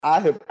I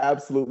have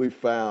absolutely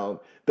found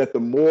that the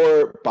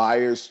more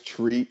buyers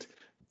treat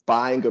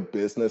buying a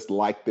business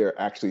like they're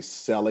actually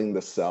selling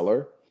the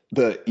seller,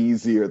 the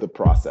easier the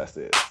process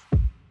is.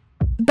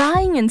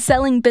 Buying and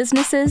selling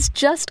businesses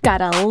just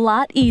got a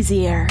lot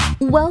easier.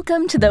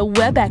 Welcome to the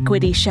Web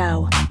Equity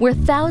Show, where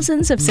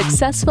thousands of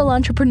successful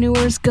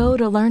entrepreneurs go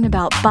to learn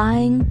about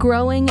buying,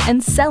 growing,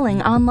 and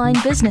selling online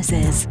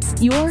businesses.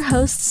 Your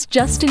hosts,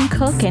 Justin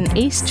Cook and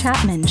Ace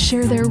Chapman,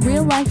 share their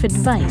real-life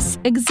advice,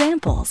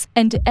 examples,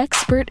 and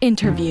expert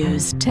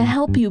interviews to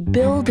help you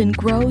build and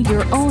grow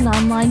your own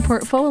online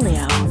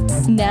portfolio.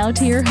 Now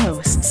to your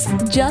hosts,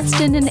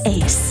 Justin and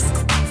Ace.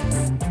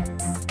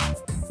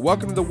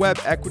 Welcome to the Web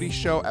Equity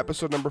Show,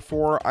 episode number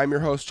 4. I'm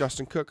your host,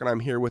 Justin Cook, and I'm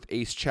here with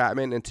Ace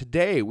Chapman. And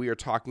today we are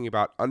talking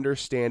about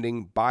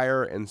understanding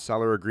buyer and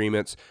seller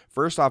agreements.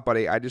 First off,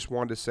 buddy, I just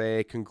wanted to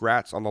say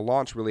congrats on the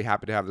launch. Really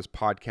happy to have this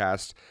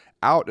podcast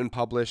out and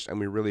published,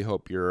 and we really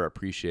hope you're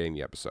appreciating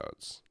the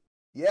episodes.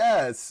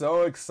 Yeah, it's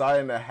so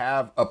exciting to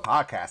have a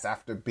podcast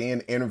after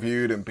being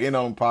interviewed and being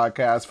on a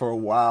podcast for a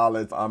while.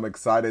 I'm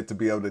excited to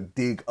be able to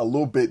dig a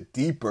little bit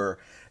deeper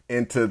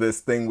into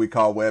this thing we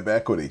call web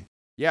equity.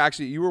 Yeah,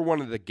 actually, you were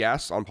one of the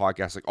guests on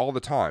podcasts like all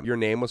the time. Your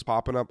name was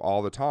popping up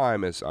all the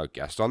time as a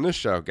guest on this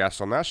show, guest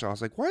on that show. I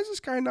was like, why does this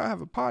guy not have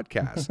a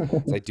podcast?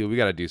 It's like, dude, we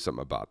got to do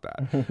something about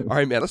that. All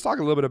right, man, let's talk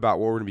a little bit about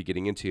what we're going to be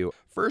getting into.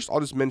 First, I'll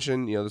just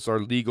mention, this is our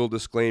legal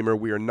disclaimer.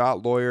 We are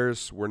not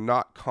lawyers. We're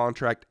not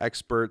contract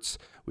experts.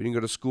 We didn't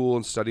go to school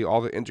and study all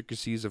the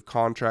intricacies of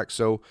contracts.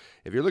 So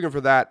if you're looking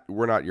for that,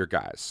 we're not your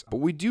guys. But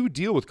we do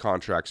deal with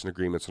contracts and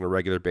agreements on a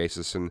regular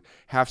basis and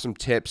have some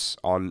tips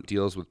on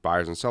deals with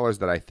buyers and sellers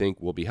that I think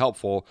will be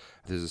helpful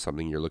if this is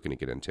something you're looking to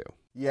get into.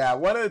 Yeah,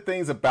 one of the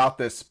things about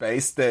this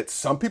space that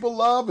some people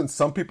love and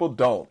some people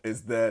don't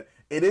is that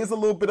it is a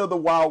little bit of the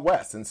Wild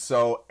West. And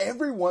so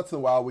every once in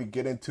a while we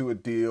get into a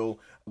deal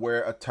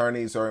where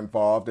attorneys are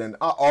involved. And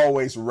I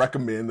always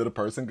recommend that a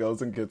person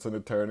goes and gets an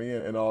attorney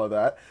and all of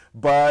that.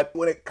 But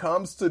when it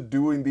comes to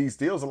doing these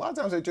deals, a lot of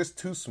times they're just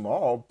too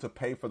small to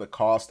pay for the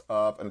cost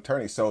of an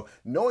attorney. So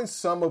knowing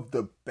some of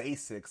the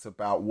basics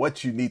about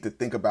what you need to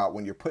think about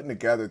when you're putting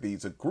together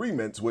these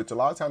agreements, which a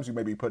lot of times you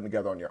may be putting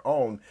together on your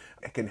own,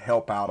 it can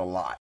help out a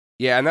lot.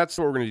 Yeah, and that's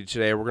what we're going to do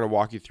today. We're going to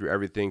walk you through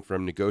everything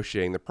from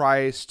negotiating the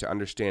price to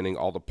understanding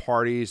all the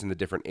parties and the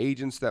different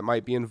agents that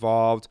might be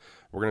involved.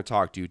 We're going to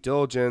talk due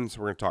diligence,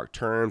 we're going to talk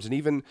terms, and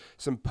even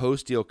some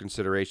post-deal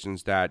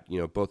considerations that,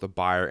 both a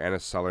buyer and a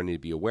seller need to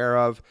be aware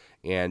of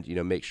and,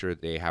 make sure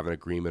they have an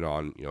agreement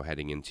on,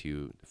 heading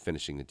into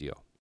finishing the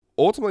deal.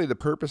 Ultimately, the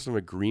purpose of an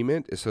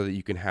agreement is so that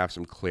you can have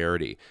some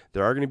clarity.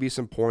 There are going to be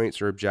some points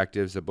or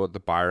objectives that both the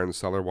buyer and the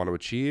seller want to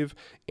achieve,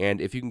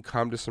 and if you can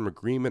come to some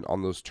agreement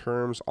on those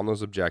terms, on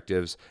those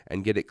objectives,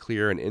 and get it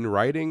clear and in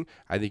writing,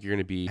 I think you're going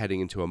to be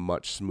heading into a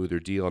much smoother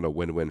deal and a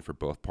win-win for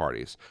both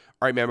parties.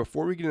 All right, man,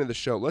 before we get into the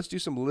show, let's do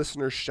some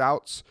listener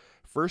shouts.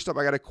 First up,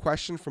 I got a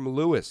question from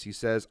Lewis. He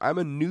says, I'm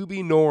a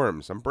newbie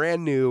norms. I'm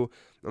brand new.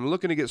 I'm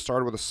looking to get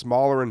started with a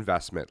smaller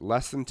investment,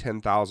 less than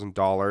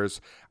 $10,000.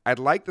 I'd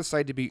like the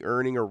site to be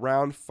earning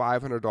around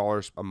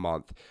 $500 a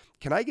month.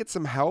 Can I get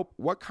some help?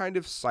 What kind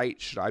of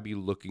site should I be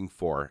looking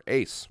for?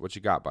 Ace, what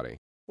you got, buddy?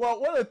 Well,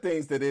 one of the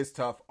things that is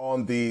tough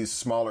on these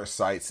smaller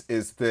sites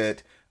is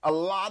that a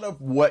lot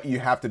of what you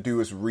have to do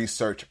is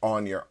research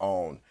on your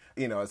own.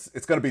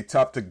 It's going to be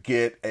tough to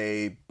get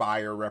a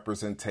buyer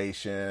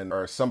representation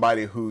or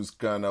somebody who's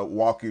going to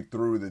walk you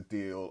through the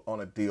deal on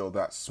a deal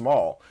that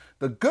small.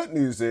 The good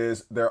news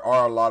is there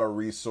are a lot of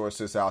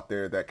resources out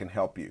there that can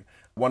help you.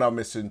 One of them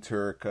is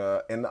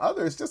Centurica, and the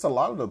other is just a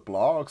lot of the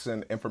blogs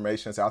and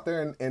information that's out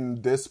there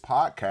in this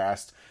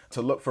podcast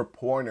to look for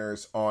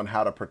pointers on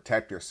how to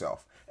protect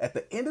yourself. At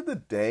the end of the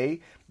day,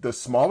 the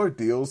smaller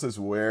deals is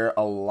where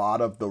a lot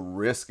of the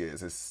risk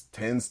is. It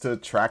tends to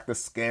attract the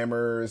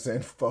scammers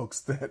and folks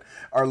that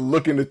are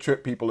looking to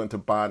trick people into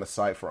buying a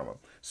site from them.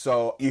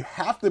 So you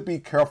have to be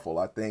careful.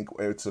 I think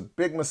it's a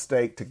big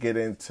mistake to get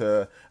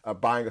into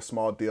buying a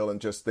small deal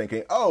and just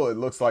thinking, oh, it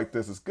looks like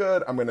this is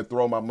good. I'm going to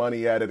throw my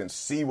money at it and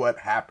see what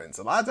happens.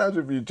 A lot of times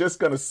if you're just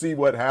going to see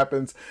what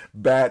happens,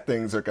 bad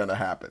things are going to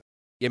happen.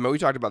 Yeah, man, we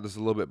talked about this a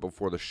little bit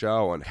before the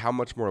show and how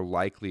much more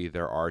likely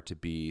there are to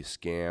be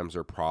scams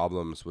or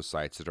problems with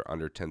sites that are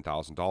under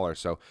 $10,000.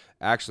 So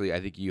actually,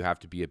 I think you have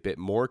to be a bit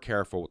more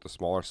careful with the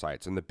smaller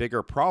sites. And the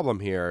bigger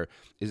problem here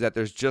is that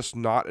there's just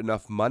not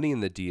enough money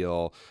in the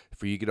deal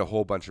for you to get a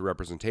whole bunch of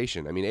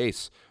representation. I mean,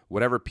 Ace,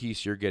 whatever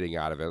piece you're getting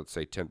out of it, let's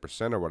say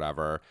 10% or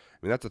whatever,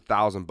 I mean, that's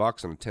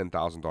 $1,000 on a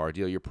 $10,000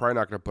 deal. You're probably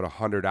not going to put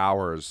 100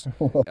 hours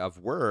of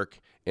work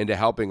into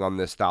helping on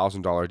this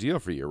 $1,000 deal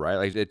for you, right?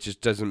 Like, it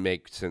just doesn't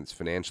make sense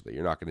financially.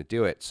 You're not going to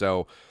do it.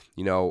 So,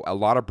 a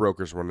lot of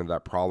brokers run into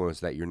that problem is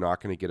that you're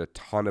not going to get a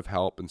ton of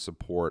help and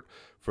support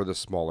for the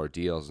smaller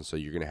deals. And so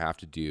you're going to have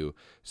to do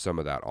some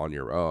of that on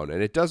your own.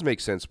 And it does make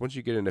sense. Once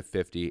you get into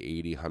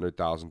 $50,000, $80,000,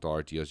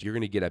 $100,000 deals, you're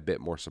going to get a bit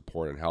more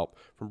support and help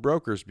from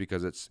brokers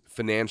because it's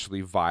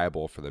financially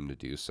viable for them to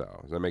do so.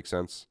 Does that make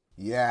sense?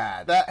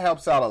 Yeah, that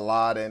helps out a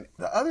lot. And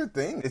the other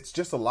thing, it's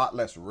just a lot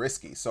less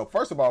risky. So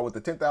first of all, with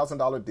the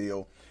 $10,000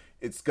 deal,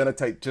 it's going to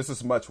take just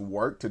as much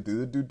work to do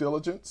the due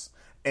diligence.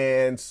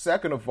 And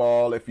second of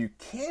all, if you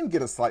can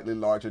get a slightly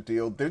larger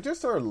deal, there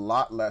just are a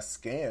lot less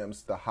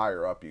scams the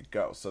higher up you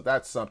go. So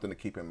that's something to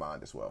keep in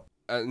mind as well.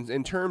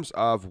 In terms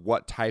of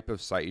what type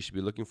of site you should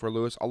be looking for,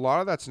 Lewis, a lot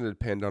of that's going to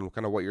depend on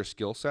kind of what your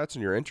skill sets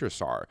and your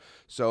interests are.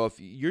 So if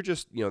you're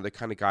just, the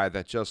kind of guy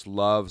that just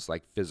loves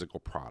like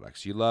physical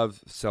products, you love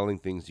selling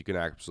things you can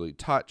absolutely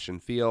touch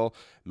and feel,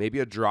 maybe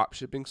a drop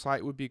shipping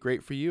site would be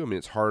great for you. I mean,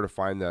 it's hard to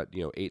find that,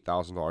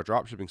 $8,000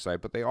 drop shipping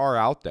site, but they are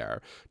out there.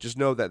 Just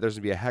know that there's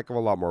going to be a heck of a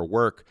lot more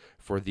work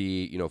for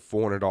the,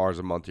 $400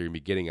 a month you're going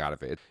to be getting out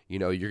of it. You're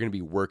going to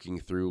be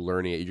working through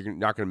learning it. You're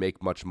not going to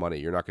make much money.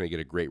 You're not going to get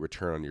a great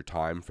return on your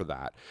time for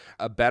that.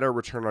 A better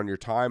return on your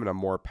time and a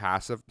more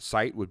passive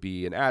site would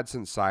be an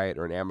AdSense site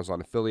or an Amazon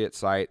affiliate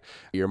site.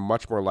 You're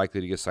much more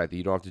likely to get a site that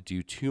you don't have to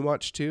do too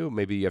much to.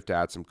 Maybe you have to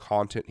add some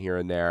content here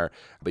and there,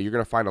 but you're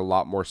going to find a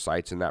lot more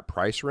sites in that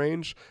price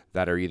range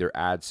that are either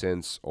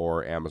AdSense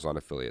or Amazon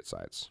affiliate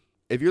sites.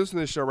 If you're listening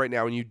to the show right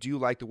now and you do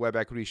like the Web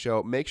Equity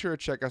Show, make sure to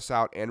check us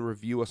out and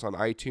review us on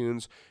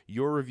iTunes.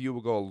 Your review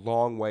will go a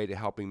long way to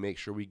helping make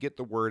sure we get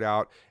the word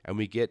out and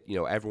we get,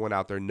 everyone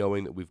out there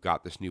knowing that we've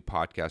got this new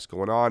podcast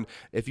going on.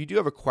 If you do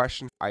have a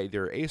question,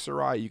 either Ace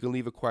or I, you can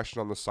leave a question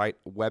on the site,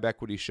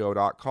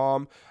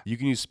 webequityshow.com. You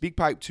can use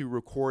SpeakPipe to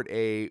record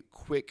a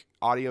quick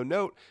audio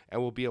note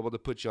and we'll be able to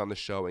put you on the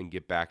show and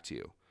get back to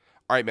you.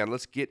 All right, man,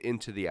 let's get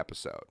into the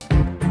episode.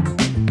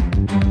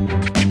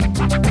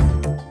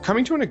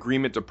 Coming to an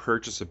agreement to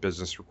purchase a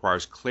business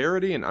requires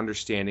clarity and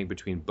understanding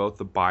between both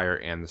the buyer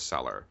and the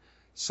seller.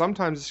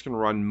 Sometimes this can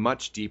run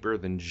much deeper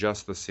than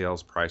just the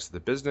sales price of the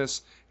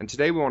business, and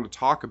today we want to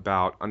talk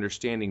about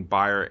understanding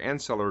buyer and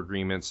seller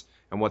agreements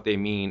and what they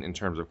mean in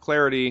terms of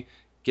clarity,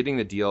 getting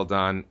the deal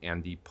done,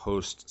 and the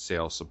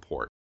post-sale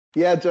support.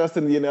 Yeah,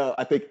 Justin,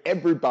 I think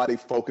everybody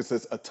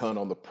focuses a ton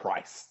on the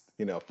price.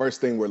 First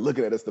thing we're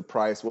looking at is the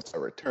price. What's our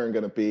return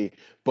going to be?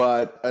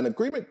 But an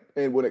agreement,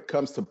 and when it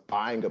comes to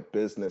buying a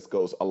business,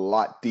 goes a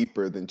lot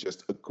deeper than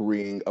just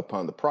agreeing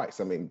upon the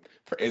price. I mean,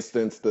 for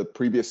instance, the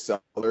previous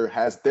seller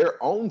has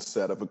their own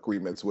set of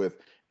agreements with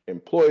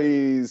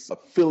employees,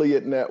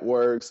 affiliate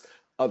networks,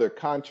 other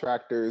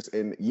contractors,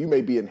 and you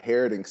may be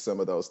inheriting some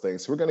of those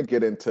things. So we're going to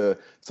get into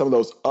some of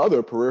those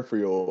other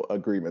peripheral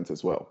agreements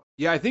as well.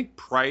 Yeah, I think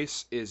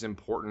price is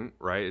important,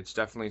 right? It's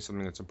definitely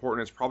something that's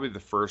important. It's probably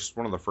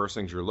one of the first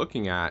things you're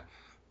looking at.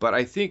 But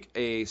I think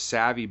a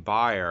savvy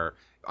buyer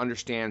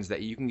understands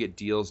that you can get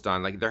deals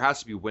done. Like, there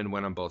has to be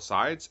win-win on both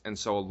sides. And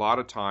so a lot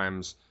of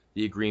times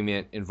the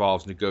agreement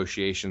involves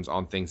negotiations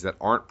on things that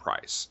aren't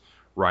price,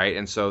 right?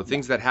 And so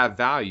things that have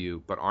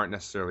value but aren't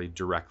necessarily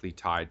directly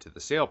tied to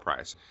the sale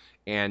price.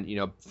 And,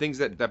 things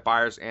that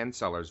buyers and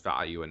sellers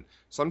value. And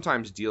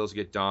sometimes deals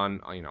get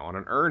done, on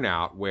an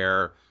earn-out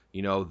where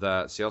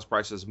the sales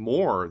price is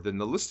more than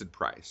the listed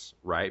price,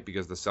 right?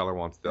 Because the seller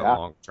wants the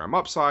long-term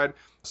upside.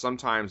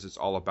 Sometimes it's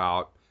all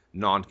about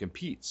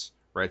non-competes,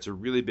 right? It's a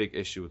really big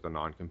issue with the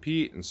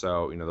non-compete. And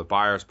so, the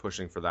buyer's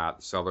pushing for that.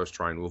 The seller's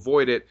trying to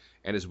avoid it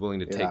and is willing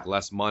to take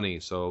less money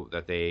so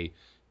that they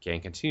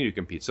can continue to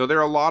compete. So there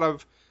are a lot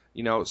of,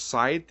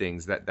 side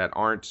things that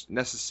aren't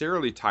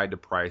necessarily tied to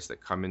price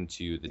that come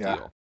into the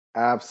deal.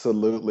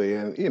 Absolutely.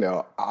 And,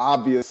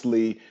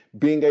 obviously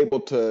being able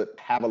to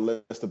have a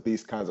list of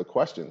these kinds of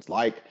questions,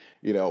 like,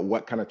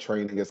 what kind of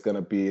training is going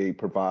to be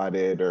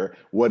provided or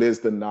what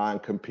is the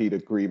non-compete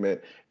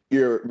agreement?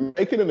 You're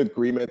making an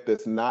agreement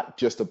that's not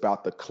just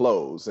about the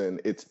close.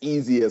 And it's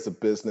easy as a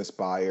business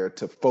buyer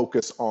to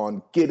focus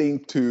on getting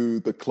to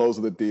the close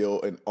of the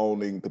deal and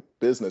owning the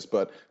business.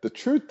 But the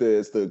truth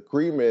is the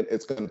agreement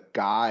is going to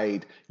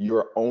guide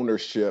your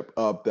ownership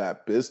of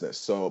that business.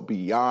 So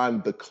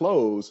beyond the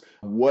close,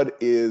 what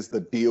is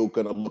the deal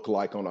going to look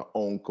like on an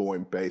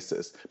ongoing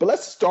basis? But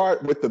let's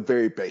start with the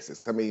very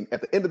basics. I mean,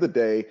 at the end of the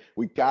day,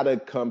 we got to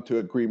come to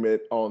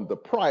agreement on the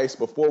price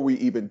before we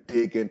even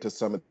dig into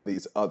some of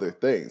these other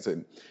things.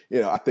 And,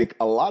 I think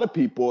a lot of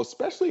people,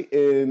 especially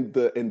in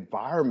the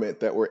environment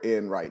that we're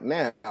in right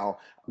now,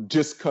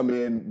 just come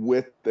in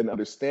with an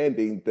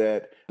understanding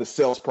that the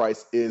sales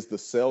price is the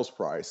sales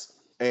price.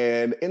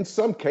 And in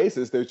some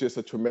cases, there's just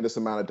a tremendous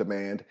amount of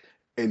demand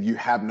and you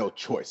have no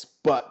choice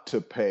but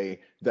to pay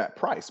that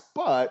price.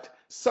 But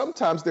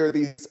sometimes there are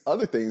these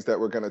other things that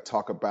we're going to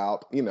talk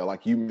about,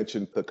 like you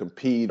mentioned, the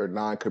compete or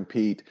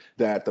non-compete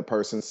that the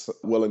person's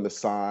willing to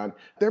sign.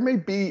 There may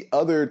be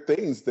other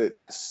things that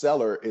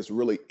seller is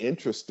really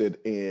interested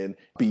in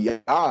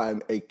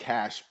beyond a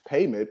cash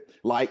payment,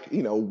 like,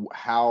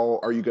 how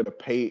are you going to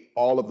pay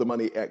all of the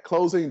money at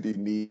closing? Do you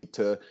need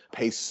to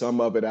pay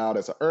some of it out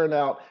as an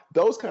earnout?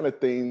 Those kind of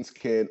things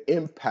can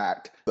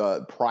impact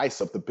the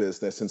price of the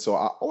business. And so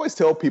I always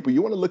tell people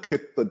you want to look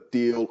at the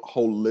deal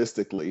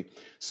holistically.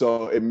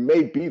 So it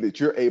may be that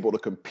you're able to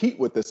compete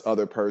with this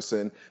other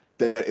person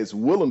that is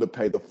willing to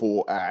pay the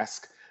full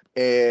ask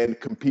and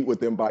compete with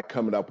them by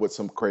coming up with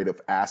some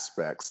creative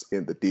aspects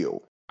in the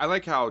deal. I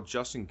like how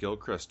Justin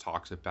Gilchrist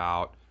talks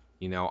about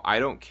I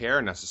don't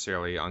care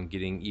necessarily on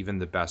getting even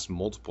the best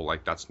multiple.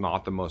 Like, that's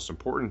not the most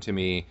important to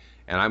me.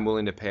 And I'm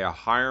willing to pay a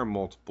higher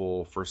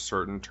multiple for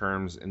certain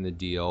terms in the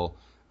deal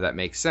that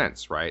makes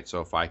sense, right?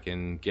 So if I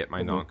can get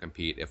my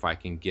non-compete, if I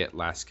can get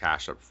less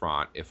cash up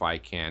front, if I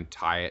can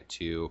tie it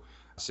to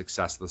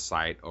success of the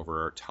site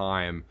over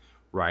time,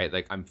 right?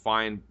 Like, I'm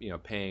fine,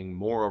 paying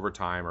more over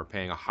time or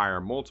paying a higher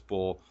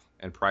multiple,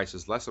 and price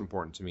is less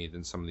important to me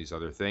than some of these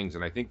other things.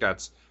 And I think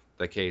that's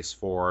the case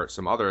for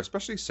some other,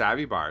 especially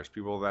savvy buyers,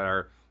 people that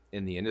are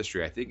in the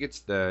industry. I think it's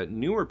the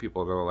newer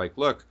people that are like,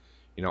 look,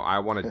 I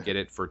want to get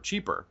it for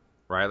cheaper,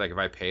 right? Like, if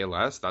I pay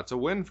less, that's a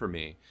win for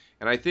me.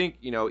 And I think,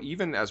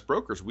 even as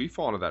brokers, we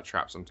fall into that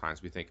trap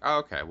sometimes. We think, oh,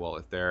 okay, well,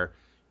 if they're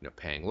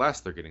paying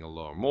less, they're getting a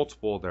lower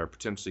multiple, they're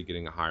potentially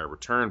getting a higher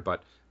return,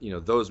 but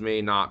those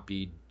may not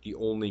be the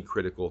only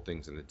critical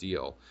things in the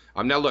deal.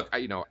 Now look,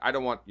 I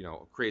don't want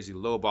crazy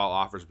lowball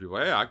offers. People,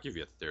 hey, I'll give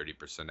you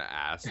 30% of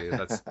ask.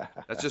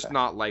 That's just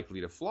not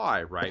likely to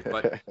fly, right?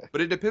 But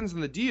it depends on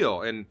the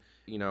deal. And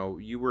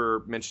you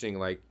were mentioning,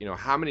 like,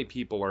 how many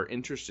people are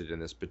interested in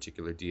this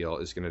particular deal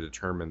is going to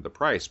determine the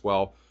price.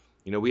 Well,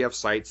 we have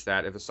sites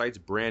that if a site's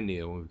brand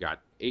new and we've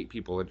got 8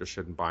 people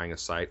interested in buying a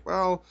site,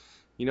 well,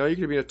 you're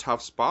going to be in a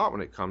tough spot when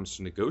it comes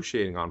to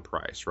negotiating on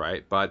price,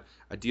 right? But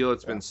a deal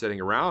that's been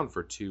sitting around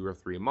for 2 or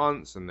 3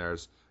 months and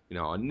there's,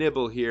 a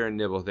nibble here and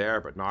nibble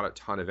there, but not a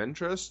ton of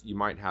interest, you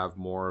might have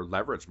more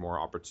leverage, more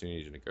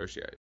opportunity to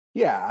negotiate.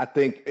 Yeah, I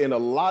think in a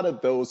lot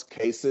of those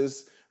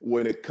cases,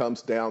 when it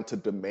comes down to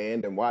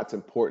demand and why it's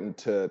important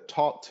to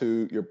talk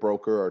to your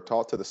broker or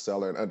talk to the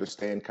seller and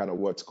understand kind of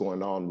what's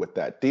going on with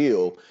that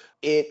deal,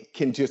 it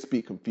can just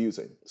be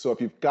confusing. So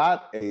if you've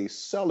got a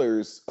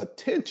seller's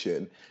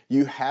attention,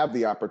 you have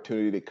the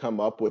opportunity to come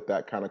up with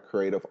that kind of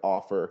creative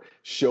offer,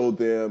 show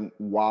them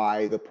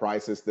why the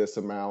price is this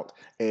amount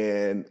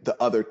and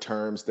the other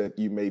terms that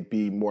you may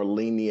be more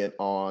lenient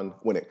on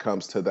when it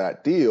comes to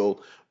that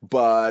deal.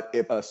 But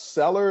if a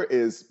seller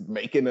is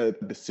making a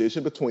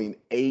decision between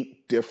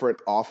 8 different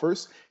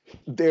offers,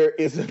 there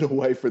isn't a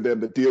way for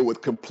them to deal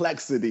with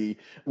complexity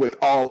with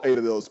all 8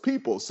 of those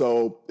people.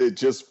 So it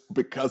just,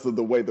 because of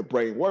the way the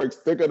brain works,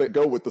 they're going to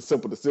go with the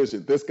simple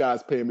decision. This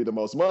guy's paying me the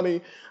most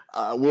money.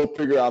 We'll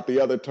figure out the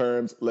other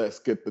terms. Let's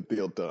get the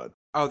deal done.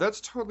 Oh, that's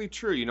totally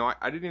true.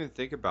 I didn't even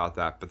think about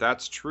that, but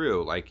that's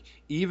true. Like,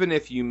 even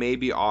if you may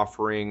be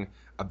offering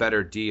a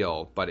better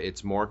deal, but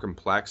it's more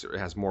complex, or it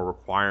has more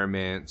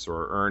requirements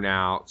or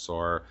earnouts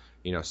or,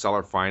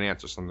 seller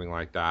finance or something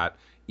like that,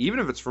 even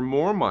if it's for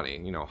more money,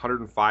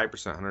 105%,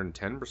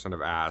 110%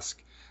 of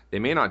ask, they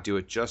may not do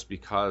it just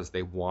because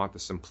they want the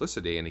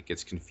simplicity, and it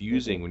gets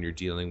confusing when you're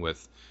dealing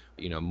with,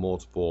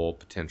 multiple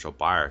potential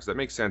buyers. That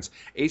makes sense.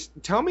 Ace,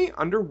 tell me,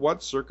 under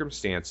what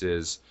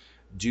circumstances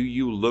do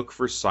you look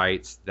for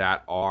sites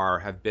that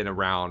have been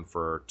around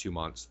for 2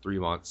 months, 3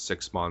 months,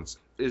 6 months?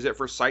 Is it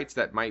for sites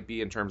that might be,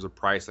 in terms of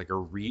price, like a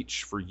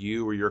reach for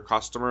you or your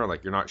customer?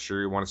 Like, you're not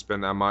sure you want to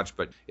spend that much,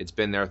 but it's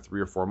been there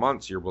 3 or 4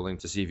 months. You're willing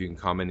to see if you can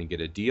come in and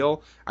get a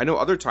deal. I know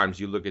other times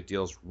you look at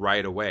deals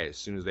right away. As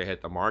soon as they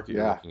hit the market,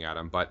 you're looking at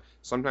them. But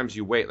sometimes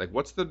you wait. Like,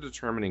 what's the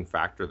determining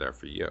factor there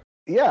for you?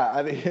 Yeah,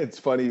 I think it's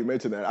funny you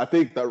mentioned that. I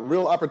think the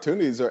real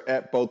opportunities are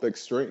at both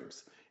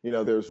extremes.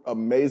 There's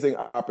amazing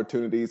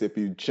opportunities if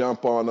you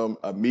jump on them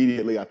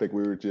immediately. I think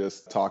we were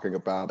just talking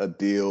about a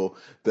deal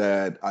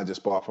that I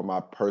just bought for my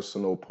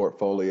personal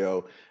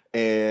portfolio.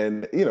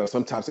 And,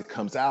 sometimes it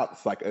comes out,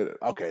 it's like,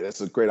 okay,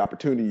 that's a great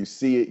opportunity. You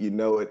see it, you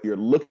know it, you're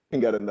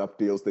looking at enough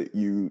deals that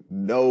you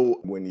know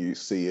when you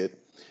see it.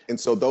 And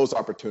so those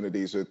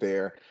opportunities are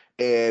there.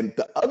 And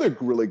the other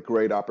really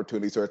great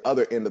opportunities are at the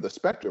other end of the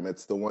spectrum.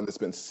 It's the one that's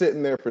been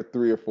sitting there for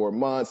 3 or 4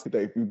 months.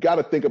 You've got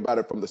to think about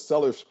it from the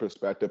seller's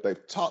perspective.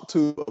 They've talked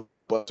to a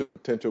bunch of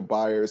potential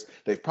buyers.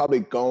 They've probably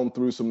gone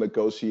through some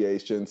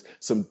negotiations.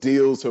 Some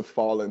deals have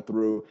fallen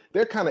through.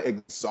 They're kind of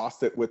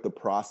exhausted with the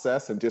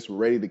process and just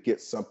ready to get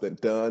something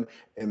done.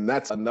 And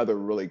that's another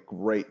really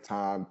great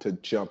time to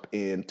jump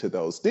into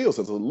those deals.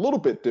 It's a little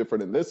bit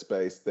different in this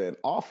space than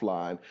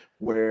offline,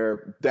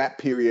 where that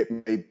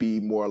period may be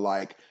more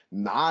like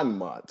 9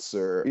 months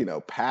or,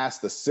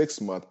 past the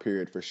 6-month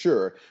period for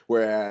sure.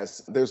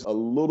 Whereas there's a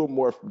little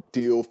more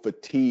deal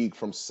fatigue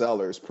from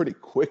sellers pretty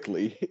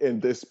quickly in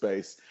this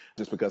space,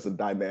 just because of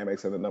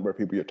dynamics and the number of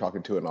people you're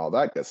talking to and all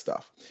that good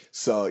stuff.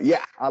 So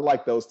yeah, I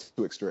like those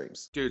 2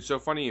 extremes. Dude, so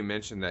funny you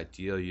mentioned that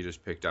deal you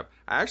just picked up.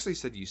 I actually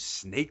said you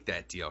snaked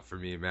that deal for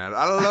me, man.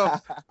 I don't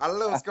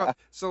know what's going on.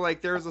 So,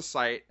 like, there was a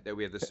site that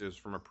we had, this was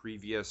from a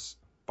previous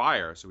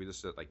buyer. So we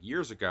listed it like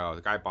years ago.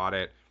 The guy bought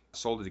it,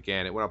 sold it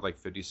again. It went up like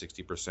 50,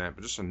 60%,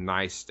 but just a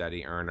nice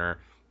steady earner.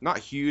 Not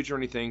huge or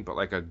anything, but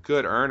like a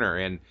good earner.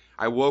 And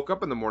I woke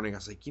up in the morning, I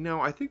was like,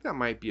 I think that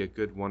might be a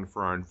good one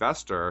for our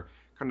investor.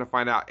 Come to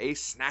find out,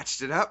 Ace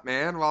snatched it up,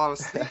 man, while I was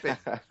sleeping.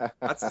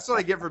 That's what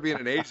I get for being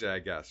an agent, I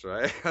guess,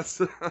 right?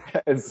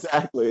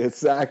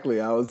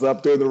 Exactly. I was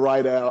up during the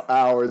right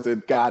hours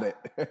and got it.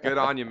 Good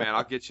on you, man.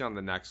 I'll get you on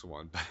the next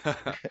one. All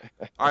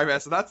right, man.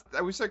 So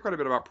we said quite a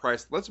bit about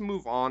price. Let's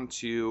move on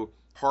to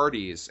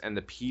parties and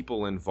the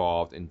people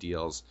involved in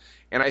deals.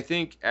 And I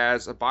think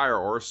as a buyer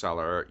or a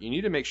seller, you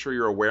need to make sure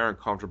you're aware and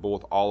comfortable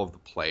with all of the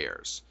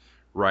players,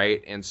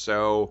 right? And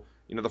so,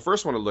 the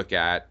first one to look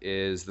at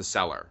is the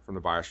seller from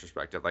the buyer's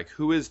perspective. Like,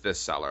 who is this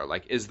seller?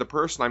 Like, is the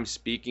person I'm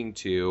speaking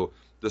to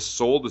the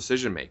sole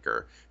decision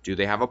maker? Do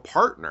they have a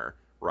partner,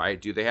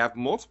 right? Do they have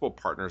multiple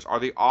partners? Are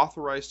they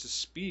authorized to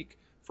speak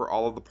for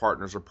all of the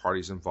partners or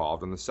parties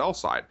involved on the sell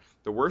side?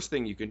 The worst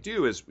thing you can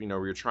do is,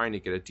 you're trying to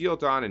get a deal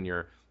done and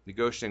you're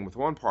negotiating with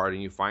one party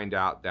and you find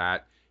out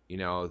that,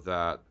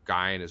 the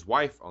guy and his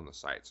wife own the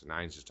site. So now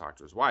he needs to talk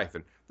to his wife.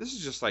 And this is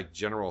just like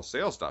general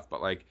sales stuff,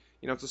 but like,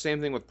 it's the same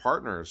thing with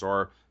partners.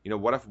 Or,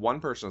 what if one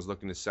person is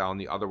looking to sell and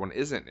the other one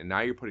isn't? And now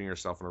you're putting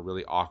yourself in a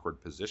really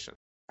awkward position.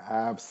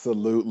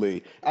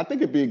 Absolutely. I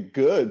think it'd be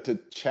good to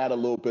chat a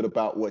little bit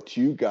about what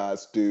you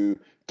guys do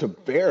to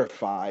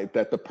verify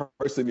that the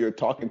person you're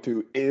talking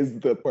to is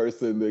the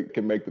person that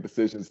can make the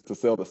decisions to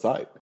sell the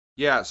site.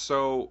 Yeah,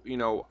 so,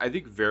 I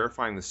think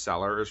verifying the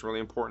seller is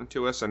really important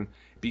to us. And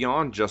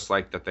beyond just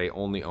like that they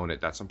only own it,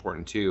 that's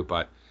important too,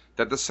 but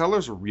that the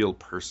seller's a real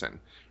person,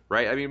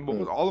 right? I mean,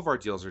 all of our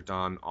deals are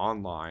done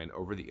online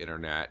over the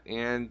internet,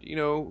 and,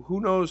 who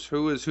knows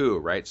who is who,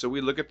 right? So we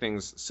look at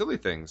things, silly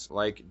things,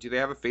 like, do they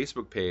have a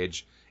Facebook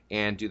page,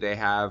 and do they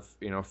have,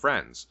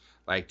 friends?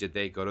 Like, did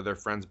they go to their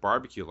friend's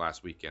barbecue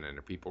last weekend, and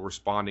are people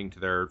responding to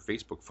their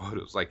Facebook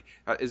photos? Like,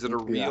 is it a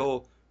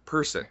real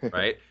person,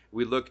 right?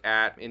 We look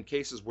at, in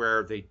cases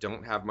where they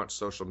don't have much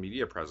social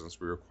media presence,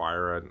 we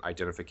require an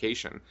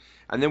identification.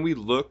 And then we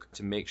look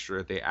to make sure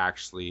that they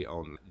actually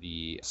own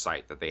the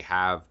site, that they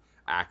have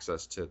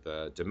access to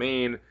the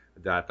domain,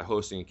 that the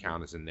hosting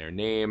account is in their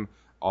name,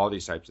 all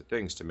these types of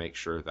things to make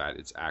sure that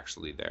it's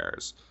actually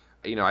theirs.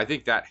 I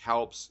think that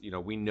helps.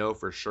 We know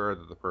for sure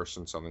that the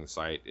person selling the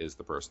site is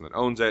the person that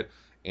owns it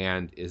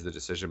and is the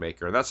decision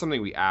maker. And that's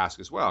something we ask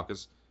as well,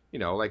 because,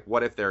 like,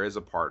 what if there is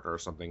a partner or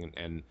something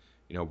and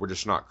we're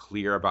just not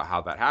clear about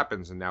how that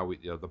happens, and now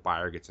the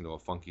buyer gets into a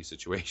funky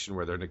situation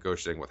where they're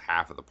negotiating with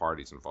half of the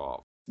parties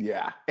involved.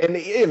 Yeah. And,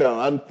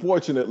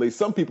 unfortunately,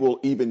 some people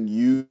even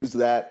use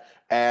that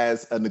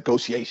as a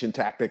negotiation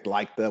tactic,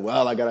 like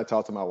I got to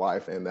talk to my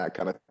wife and that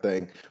kind of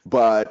thing.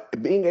 But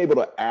being able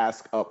to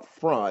ask up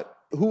front,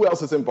 who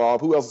else is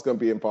involved? Who else is going to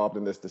be involved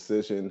in this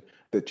decision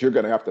that you're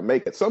going to have to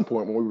make at some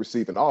point when we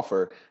receive an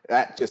offer?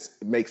 That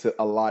just makes it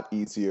a lot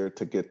easier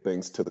to get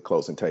things to the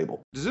closing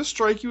table. Does this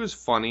strike you as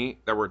funny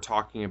that we're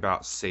talking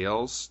about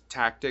sales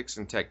tactics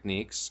and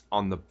techniques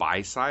on the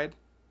buy side?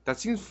 That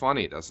seems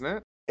funny, doesn't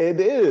it? It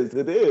is.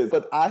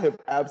 But I have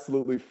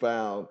absolutely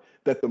found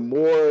that the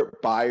more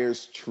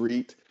buyers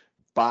treat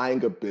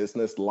buying a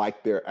business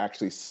like they're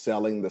actually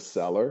selling the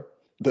seller,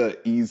 the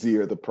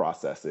easier the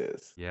process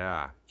is.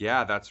 Yeah,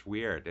 that's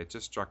weird. It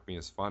just struck me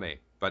as funny,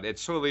 but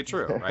it's totally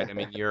true, right? I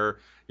mean, you're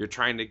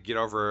trying to get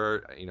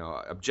over,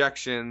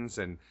 objections,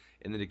 and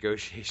in the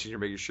negotiation, you're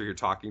making sure you're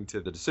talking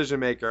to the decision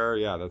maker.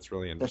 Yeah, that's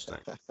really interesting.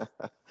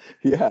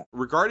 Yeah.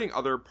 Regarding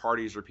other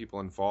parties or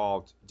people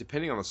involved,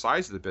 depending on the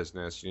size of the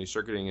business, you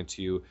start getting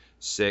into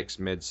 6,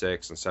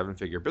 mid-6, and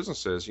 7-figure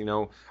businesses.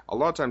 A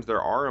lot of times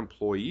there are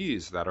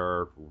employees that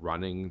are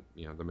running,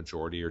 the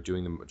majority or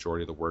doing the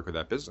majority of the work of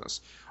that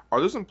business.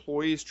 Are those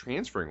employees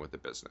transferring with the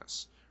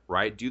business,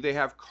 right? Do they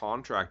have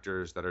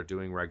contractors that are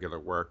doing regular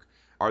work?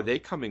 Are they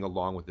coming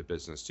along with the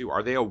business too?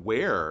 Are they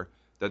aware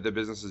that the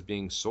business is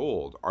being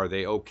sold? Are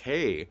they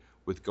okay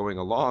with going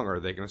along, or are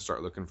they going to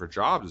start looking for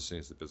jobs as soon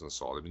as the business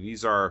sold? I mean,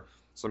 these are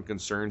some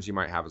concerns you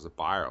might have as a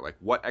buyer. Like,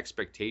 what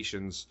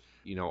expectations,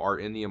 are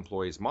in the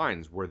employees'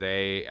 minds? Were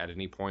they at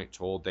any point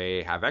told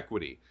they have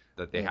equity,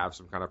 that they have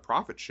some kind of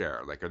profit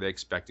share? Like, are they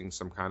expecting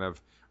some kind of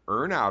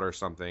earn out or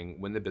something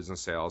when the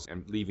business sells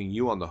and leaving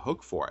you on the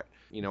hook for it?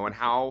 And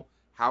how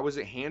is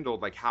it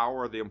handled? Like, how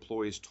are the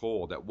employees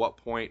told? At what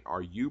point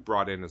are you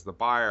brought in as the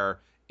buyer,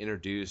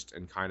 introduced,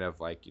 and kind of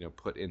like,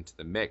 put into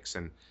the mix,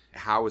 and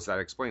how is that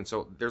explained?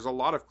 So there's a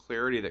lot of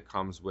clarity that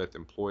comes with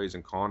employees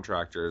and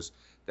contractors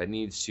that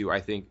needs to,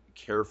 I think,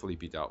 carefully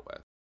be dealt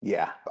with.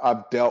 Yeah,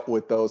 I've dealt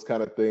with those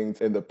kind of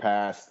things in the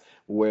past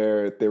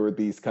where there were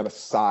these kind of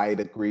side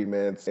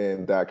agreements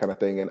and that kind of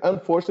thing. And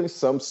unfortunately,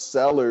 some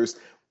sellers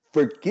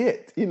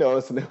forget,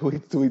 so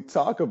we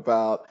talk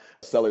about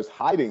sellers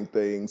hiding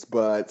things,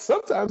 but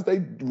sometimes they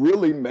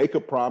really make a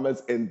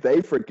promise and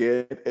they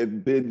forget,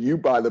 and then you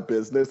buy the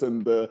business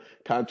and the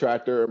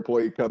contractor or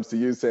employee comes to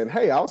you saying,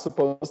 hey, I was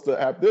supposed to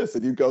have this,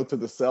 and you go to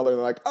the seller and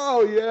they're like,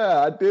 oh yeah,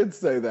 I did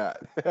say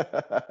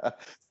that.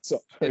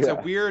 So it's a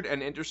weird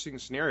and interesting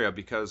scenario,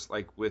 because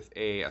like with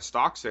a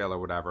stock sale or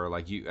whatever,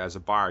 like, you as a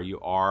buyer, you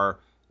are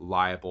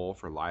liable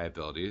for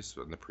liabilities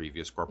in the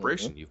previous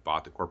corporation. Mm-hmm. You've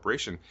bought the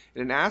corporation.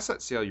 In an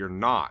asset sale, you're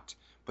not.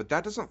 But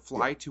that doesn't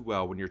fly too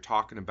well when you're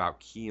talking about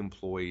key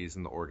employees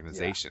in the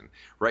organization,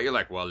 right? You're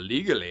like, well,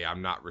 legally,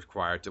 I'm not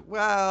required to.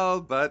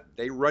 Well, but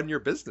they run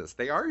your business.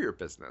 They are your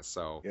business.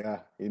 So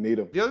yeah, you need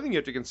them. The other thing you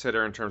have to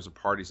consider in terms of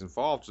parties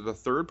involved are the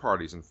third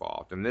parties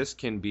involved. And this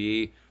can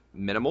be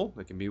minimal.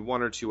 It can be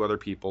 1 or 2 other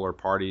people or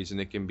parties, and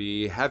it can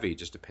be heavy,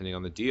 just depending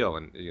on the deal.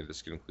 And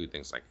this can include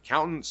things like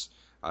accountants,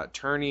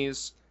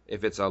 attorneys.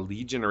 If it's a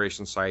lead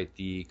generation site,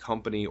 the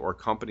company or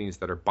companies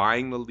that are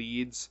buying the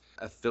leads,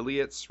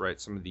 affiliates,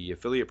 right? Some of the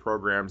affiliate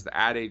programs, the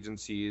ad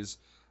agencies,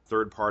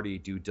 third-party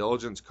due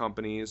diligence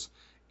companies,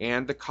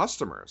 and the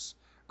customers.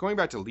 Going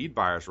back to lead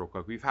buyers real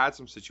quick, we've had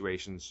some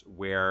situations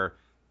where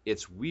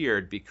it's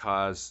weird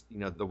because,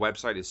 the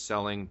website is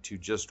selling to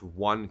just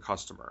one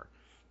customer,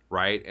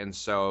 right? And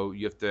so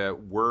you have to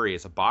worry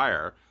as a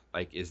buyer,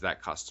 like, is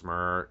that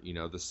customer,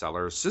 the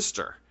seller's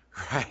sister,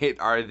 right?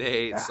 Are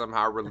they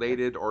somehow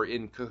related or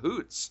in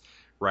cahoots,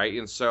 right?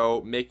 And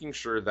so making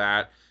sure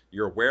that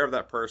you're aware of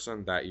that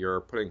person, that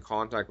you're putting in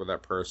contact with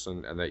that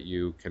person, and that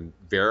you can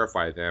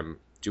verify them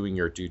doing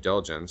your due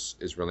diligence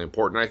is really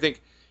important. And I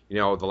think,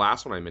 the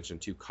last one I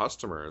mentioned, to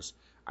customers,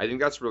 I think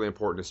that's really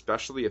important,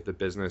 especially if the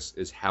business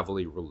is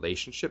heavily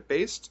relationship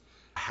based.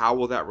 How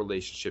will that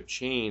relationship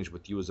change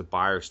with you as a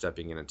buyer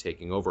stepping in and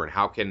taking over? And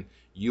how can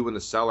you and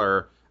the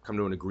seller come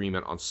to an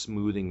agreement on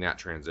smoothing that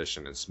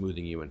transition and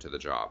smoothing you into the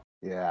job?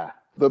 Yeah.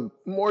 The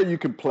more you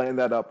can plan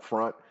that up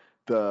front,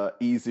 the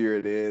easier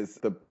it is.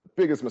 The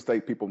biggest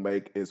mistake people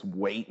make is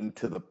waiting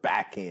to the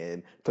back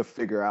end to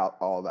figure out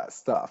all that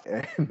stuff.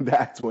 And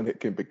that's when it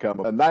can become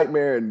a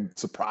nightmare and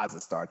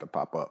surprises start to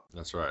pop up.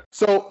 That's right.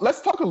 So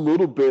let's talk a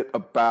little bit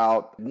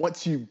about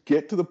once you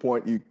get to the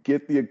point, you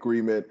get the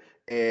agreement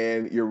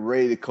and you're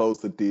ready to close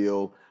the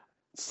deal.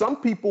 Some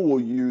people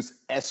will use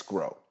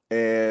escrow.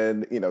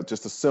 And,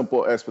 just a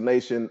simple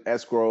explanation,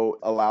 escrow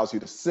allows you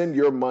to send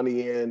your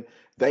money in.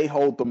 They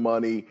hold the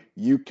money.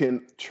 You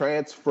can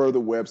transfer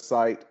the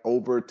website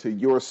over to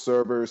your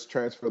servers,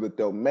 transfer the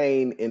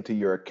domain into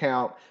your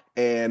account.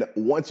 And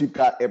once you've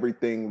got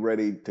everything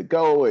ready to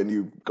go and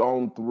you've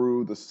gone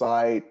through the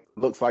site,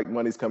 looks like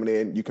money's coming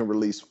in, you can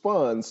release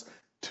funds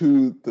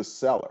to the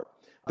seller.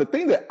 The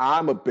thing that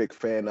I'm a big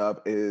fan of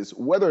is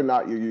whether or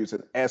not you're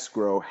using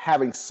escrow,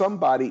 having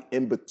somebody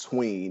in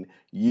between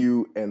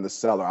you and the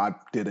seller. I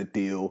did a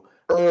deal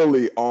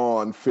early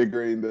on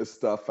figuring this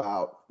stuff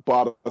out,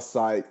 bought a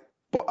site,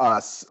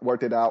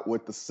 worked it out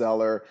with the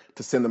seller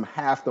to send them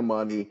half the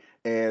money.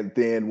 And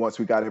then once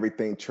we got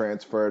everything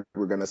transferred,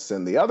 we're going to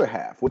send the other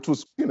half, which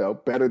was,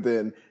 better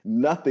than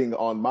nothing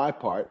on my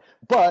part.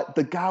 But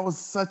the guy was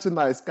such a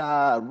nice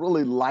guy. I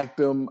really liked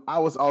him. I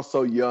was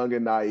also young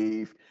and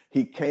naive.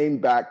 He came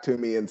back to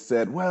me and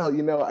said, well,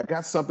 I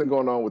got something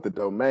going on with the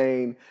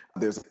domain.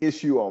 There's an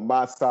issue on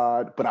my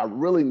side, but I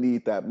really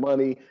need that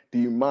money. Do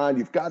you mind?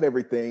 You've got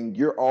everything.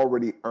 You're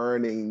already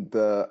earning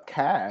the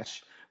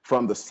cash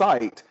from the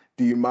site.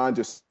 Do you mind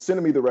just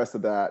sending me the rest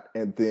of that?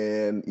 And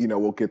then,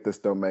 we'll get this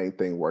domain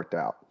thing worked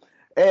out.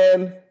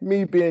 And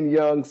me being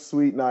young,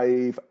 sweet,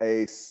 naive,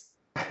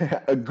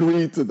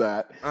 agreed to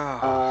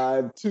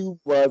that. 2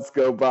 months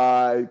go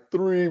by,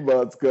 3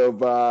 months go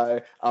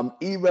by. I'm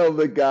emailing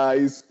the guy.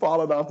 He's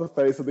falling off the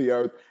face of the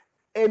earth.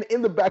 And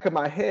in the back of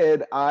my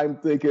head, I'm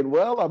thinking,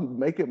 well, I'm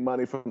making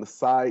money from the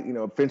site.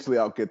 Eventually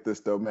I'll get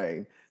this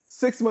domain.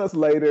 6 months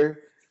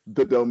later,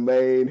 the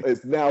domain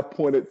is now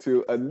pointed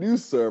to a new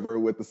server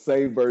with the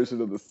same version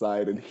of the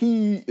site, and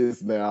he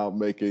is now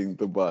making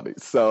the money.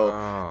 So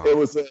it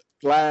was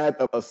glad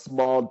of a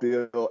small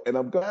deal, and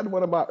I'm glad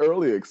one of my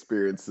early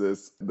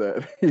experiences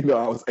that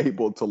I was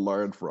able to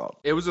learn from.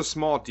 It was a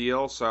small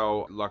deal,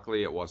 so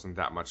luckily it wasn't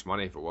that much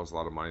money. If it was a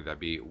lot of money, that'd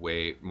be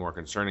way more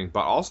concerning.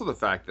 But also the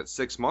fact that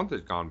 6 months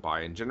had gone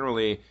by, and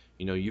generally,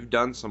 you've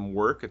done some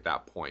work at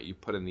that point. You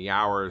put in the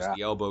hours,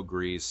 the elbow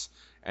grease.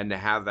 And to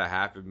have that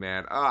happen,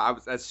 man,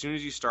 as soon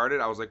as you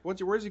started, I was like,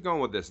 where's he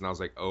going with this? And I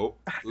was like, oh,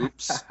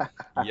 oops.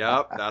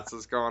 Yep, that's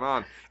what's going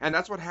on. And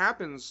that's what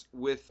happens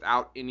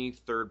without any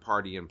third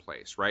party in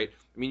place, right?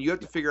 I mean, you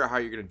have to figure out how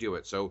you're going to do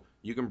it. So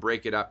you can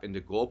break it up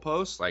into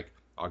goalposts, like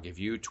I'll give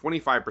you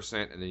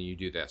 25% and then you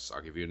do this.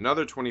 I'll give you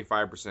another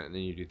 25% and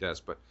then you do this.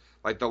 But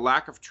like the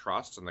lack of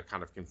trust and the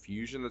kind of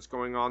confusion that's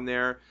going on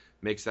there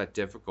makes that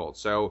difficult.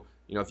 So,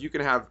 if you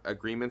can have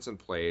agreements in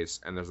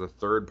place and there's a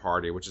third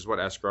party, which is what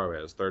escrow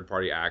is, third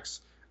party acts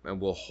and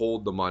will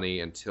hold the money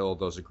until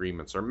those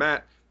agreements are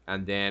met.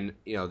 And then,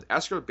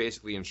 escrow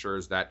basically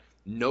ensures that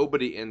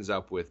nobody ends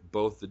up with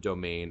both the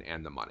domain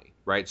and the money,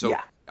 right? So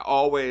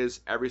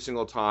always, every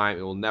single time,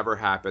 it will never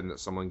happen that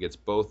someone gets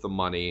both the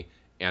money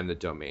and the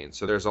domain.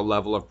 So there's a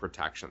level of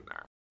protection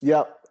there.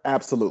 Yep,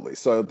 absolutely.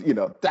 So,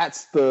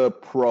 that's the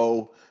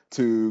pro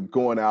to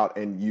going out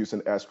and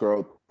using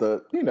escrow.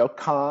 The,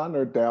 con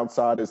or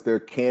downside is there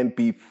can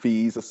be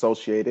fees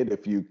associated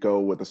if you go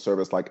with a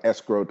service like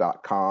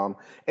escrow.com.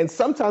 And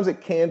sometimes it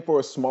can, for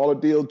a smaller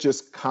deal,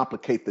 just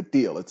complicate the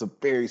deal. It's a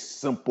very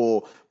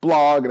simple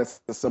blog and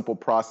it's a simple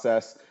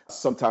process.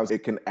 Sometimes it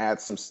can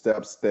add some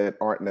steps that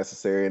aren't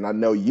necessary. And I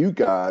know you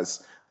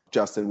guys,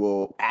 Justin,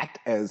 will act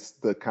as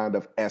the kind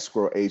of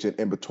escrow agent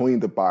in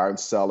between the buyer and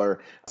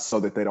seller so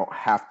that they don't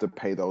have to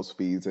pay those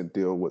fees and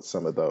deal with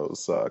some of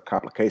those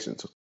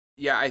complications.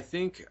 Yeah,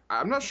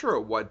 I'm not sure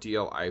at what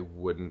deal I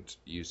wouldn't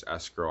use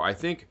escrow. I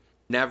think,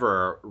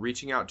 never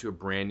reaching out to a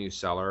brand new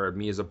seller,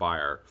 me as a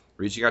buyer,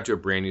 reaching out to a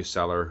brand new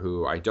seller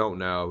who I don't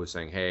know, who's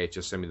saying, hey,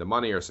 just send me the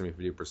money or send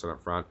me 50%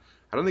 up front.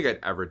 I don't think I'd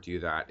ever do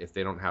that if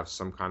they don't have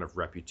some kind of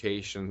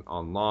reputation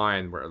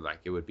online where like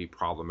it would be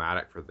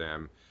problematic for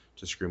them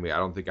to screw me. I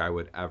don't think I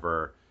would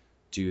ever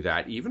do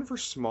that, even for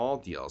small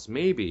deals.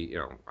 Maybe,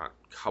 a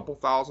couple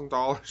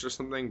 $1,000s or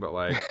something, but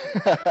like,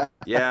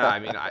 yeah, I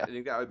mean, I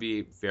think that would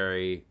be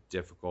very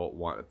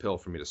difficult pill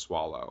for me to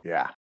swallow.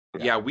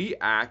 Yeah, we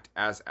act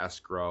as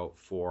escrow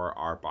for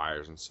our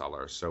buyers and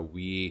sellers. So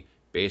we,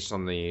 based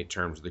on the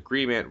terms of the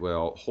agreement,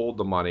 will hold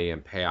the money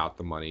and pay out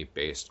the money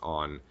based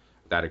on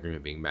that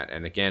agreement being met.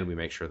 And again, we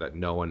make sure that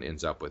no one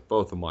ends up with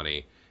both the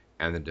money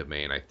and the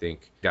domain. I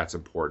think that's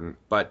important.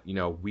 But,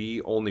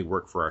 we only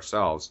work for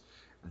ourselves.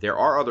 There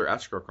are other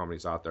escrow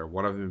companies out there,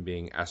 one of them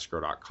being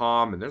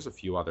escrow.com, and there's a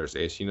few others.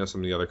 Ace, you know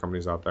some of the other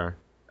companies out there?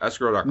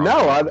 Escrow.com.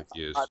 No,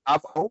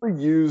 I've only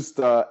used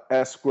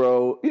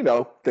escrow.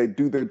 They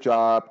do their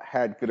job,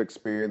 had good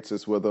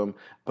experiences with them,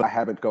 but I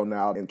haven't gone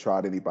out and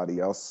tried anybody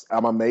else.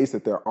 I'm amazed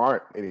that there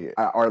aren't any,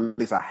 or at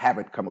least I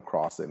haven't come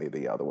across any of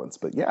the other ones.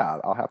 But yeah,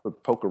 I'll have to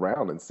poke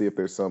around and see if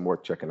there's some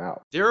worth checking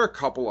out. There are a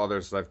couple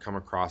others that I've come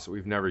across that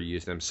we've never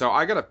used them. So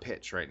I got a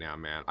pitch right now,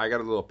 man. I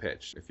got a little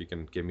pitch, if you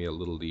can give me a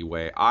little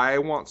leeway. I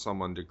want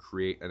someone to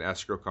create an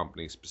escrow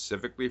company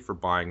specifically for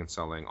buying and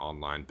selling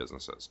online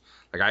businesses.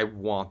 Like, I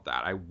want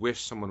that. I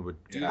wish someone would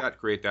do that,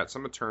 create that.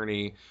 Some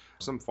attorney,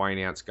 some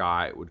finance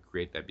guy would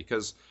create that,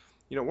 because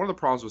one of the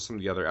problems with some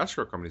of the other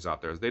escrow companies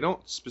out there is they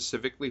don't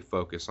specifically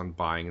focus on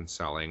buying and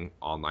selling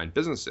online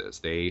businesses.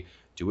 They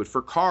do it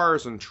for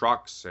cars and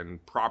trucks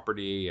and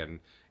property and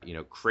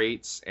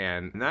crates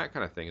and that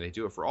kind of thing. They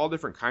do it for all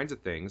different kinds of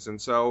things. And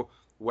so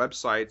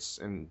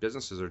websites and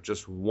businesses are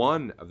just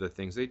one of the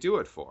things they do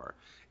it for.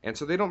 And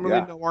so they don't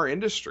really know our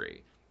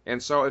industry.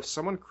 And so if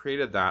someone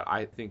created that,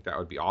 I think that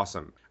would be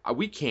awesome.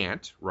 We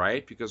can't,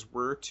 right? Because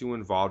we're too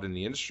involved in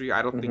the industry.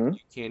 I don't think you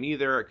can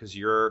either, because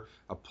you're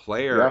a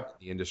player in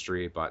the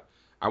industry, but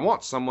I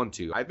want someone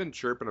to. I've been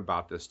chirping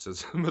about this to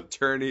some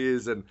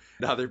attorneys and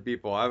other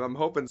people. I'm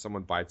hoping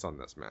someone bites on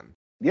this, man.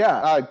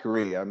 Yeah, I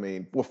agree. I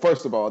mean, well,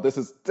 first of all, this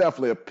is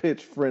definitely a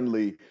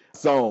pitch-friendly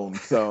zone,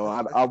 so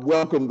I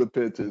welcome the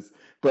pitches.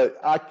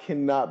 But I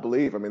cannot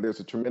believe, there's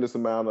a tremendous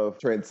amount of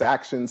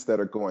transactions that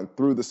are going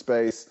through the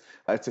space.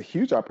 It's a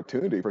huge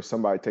opportunity for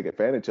somebody to take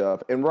advantage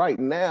of. And right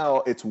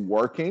now, it's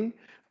working,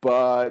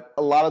 but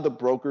a lot of the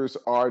brokers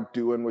are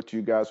doing what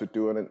you guys are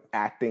doing and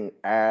acting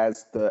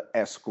as the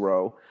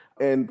escrow.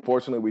 And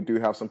fortunately, we do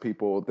have some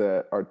people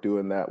that are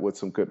doing that with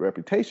some good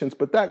reputations,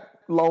 but that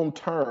long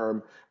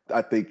term,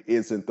 I think,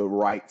 isn't the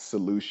right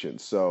solution.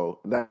 So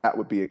that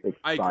would be exciting.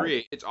 I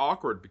agree. It's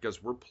awkward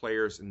because we're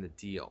players in the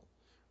deal,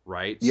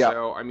 right? Yeah.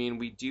 So,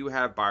 we do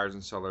have buyers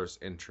and sellers'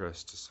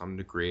 interests to some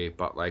degree,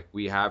 but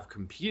we have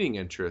competing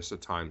interests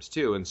at times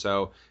too. And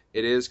so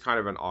it is kind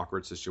of an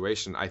awkward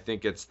situation. I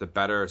think it's the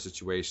better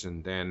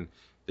situation than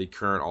the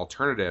current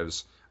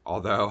alternatives,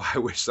 although I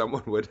wish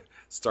someone would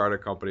start a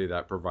company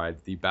that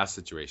provides the best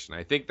situation.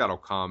 I think that'll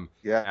come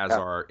as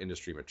our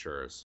industry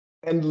matures.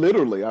 And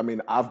literally,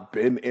 I've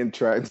been in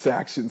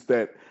transactions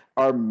that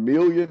are $1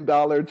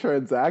 million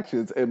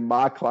transactions, and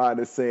my client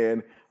is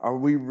saying, are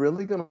we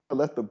really going to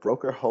let the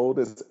broker hold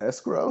his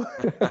escrow?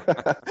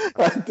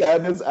 That's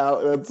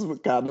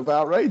kind of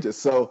outrageous.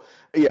 So,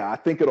 I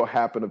think it'll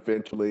happen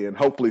eventually, and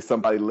hopefully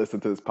somebody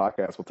listening to this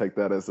podcast will take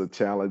that as a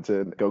challenge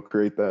and go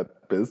create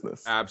that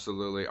business.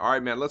 Absolutely. All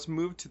right, man, let's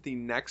move to the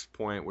next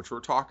point, which we're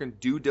talking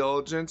due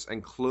diligence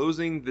and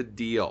closing the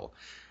deal.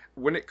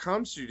 When it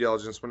comes to due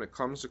diligence, when it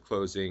comes to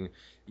closing,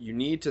 you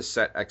need to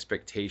set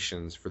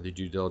expectations for the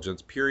due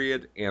diligence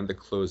period and the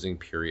closing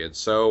period.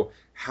 So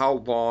how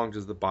long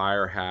does the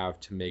buyer have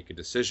to make a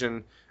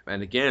decision?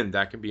 And again,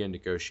 that can be a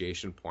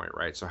negotiation point,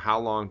 right? So how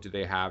long do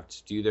they have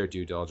to do their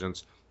due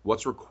diligence?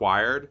 What's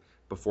required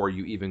before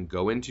you even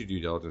go into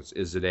due diligence?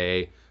 Is it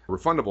a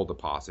refundable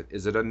deposit?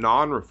 Is it a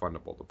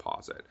non-refundable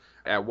deposit?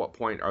 At what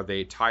point are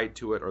they tied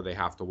to it or they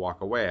have to walk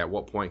away? At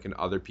what point can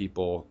other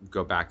people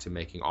go back to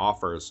making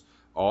offers?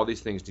 All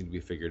these things need to be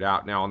figured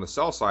out. Now, on the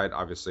sell side,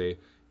 obviously,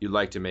 you'd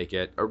like to make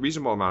it a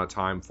reasonable amount of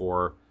time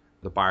for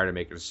the buyer to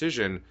make a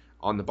decision.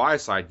 On the buy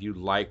side, you'd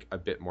like a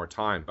bit more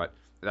time, but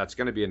that's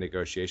going to be a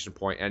negotiation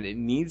point, and it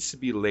needs to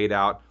be laid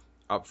out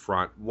up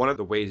front. One of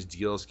the ways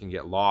deals can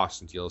get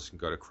lost and deals can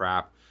go to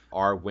crap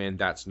are when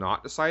that's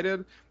not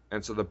decided,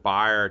 and so the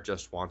buyer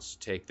just wants to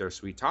take their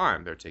sweet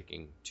time. They're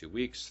taking 2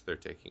 weeks, they're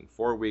taking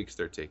 4 weeks,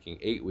 they're taking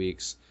 8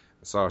 weeks.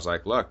 So I was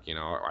like, look, I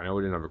know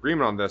we didn't have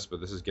agreement on this, but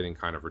this is getting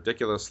kind of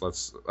ridiculous.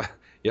 Let's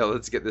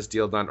get this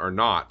deal done or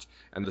not.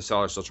 And the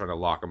seller's still trying to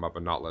lock them up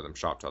and not let them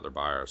shop to other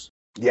buyers.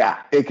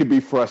 Yeah, it can be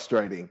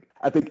frustrating.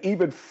 I think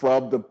even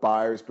from the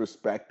buyer's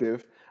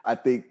perspective, I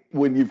think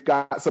when you've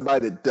got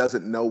somebody that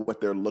doesn't know what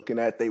they're looking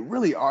at, they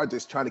really are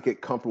just trying to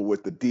get comfortable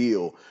with the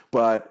deal.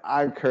 But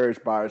I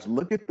encourage buyers,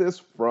 look at this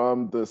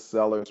from the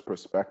seller's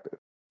perspective.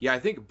 Yeah, I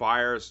think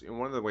buyers, and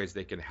one of the ways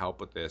they can help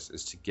with this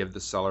is to give the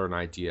seller an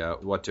idea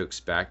what to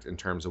expect in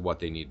terms of what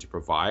they need to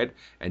provide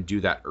and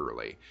do that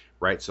early,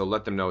 right? So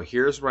let them know,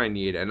 here's what I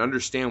need, and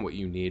understand what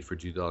you need for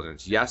due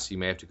diligence. Yes, you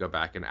may have to go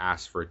back and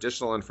ask for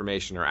additional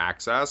information or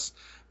access,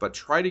 but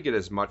try to get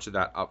as much of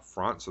that up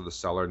front so the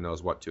seller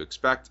knows what to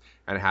expect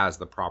and has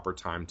the proper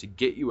time to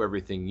get you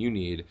everything you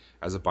need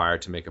as a buyer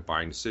to make a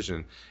buying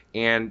decision.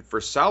 And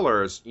for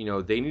sellers,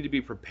 they need to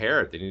be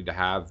prepared. They need to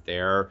have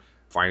their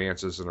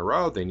finances in a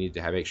row. They need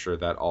to make sure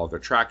that all of their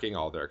tracking,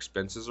 all their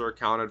expenses are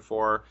accounted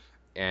for,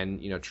 and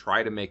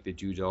try to make the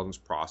due diligence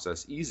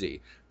process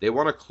easy. They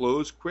want to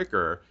close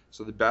quicker,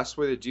 so the best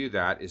way to do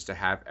that is to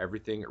have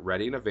everything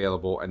ready and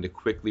available and to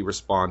quickly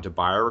respond to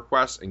buyer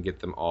requests and get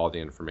them all the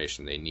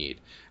information they need.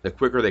 The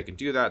quicker they can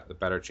do that, the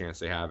better chance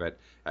they have at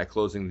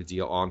closing the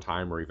deal on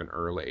time or even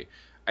early.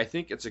 I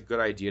think it's a good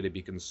idea to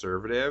be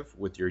conservative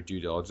with your due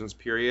diligence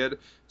period.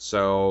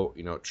 So,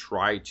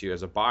 try to,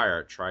 as a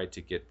buyer, try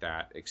to get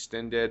that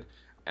extended.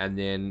 And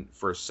then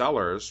for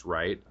sellers,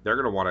 right, they're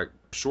going to want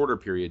a shorter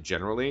period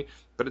generally,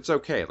 but it's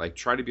okay. Like,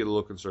 try to be a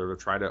little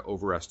conservative, try to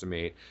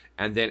overestimate.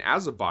 And then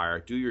as a buyer,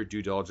 do your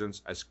due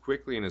diligence as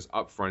quickly and as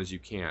upfront as you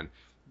can.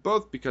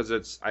 Both because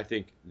it's, I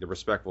think, the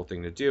respectful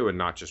thing to do and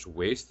not just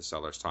waste the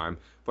seller's time,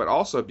 but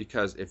also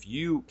because if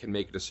you can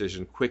make a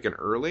decision quick and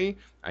early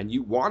and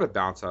you want to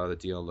bounce out of the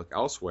deal and look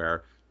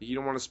elsewhere, you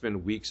don't want to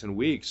spend weeks and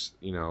weeks,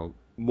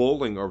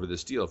 mulling over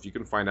this deal. If you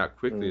can find out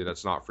quickly that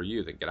it's not for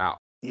you, then get out.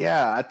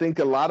 Yeah, I think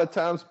a lot of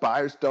times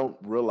buyers don't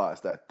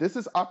realize that this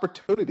is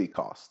opportunity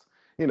cost.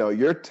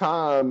 Your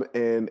time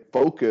and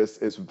focus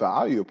is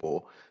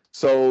valuable.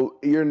 So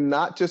you're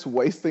not just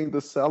wasting the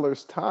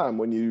seller's time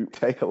when you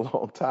take a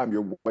long time,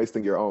 you're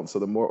wasting your own. So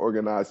the more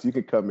organized you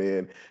can come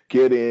in,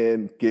 get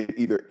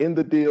either in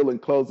the deal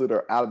and close it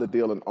or out of the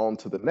deal and on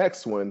to the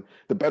next one,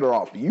 the better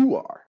off you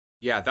are.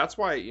 Yeah, that's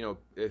why,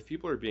 if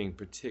people are being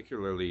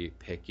particularly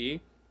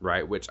picky,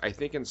 right, which I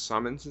think in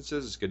some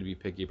instances is going to be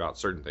picky about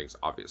certain things,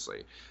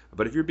 obviously.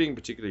 But if you're being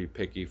particularly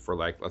picky for,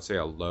 like, let's say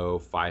a low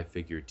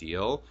 5-figure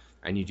deal,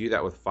 and you do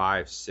that with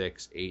 5,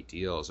 6, 8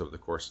 deals over the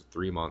course of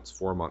 3 months,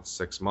 4 months,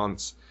 6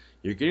 months,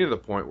 you're getting to the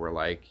point where,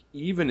 like,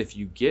 even if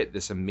you get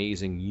this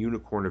amazing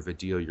unicorn of a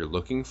deal you're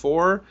looking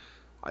for,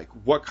 like,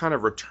 what kind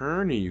of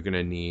return are you going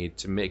to need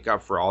to make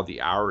up for all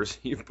the hours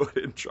you've put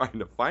in trying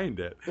to find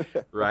it,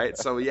 right?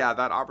 So, yeah,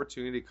 that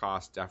opportunity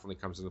cost definitely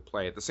comes into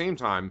play. At the same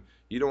time,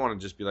 you don't want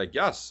to just be like,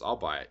 yes, I'll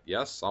buy it.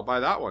 Yes, I'll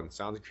buy that one.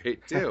 Sounds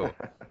great, too.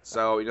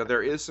 So,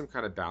 there is some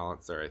kind of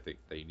balance there, I think,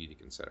 that you need to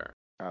consider.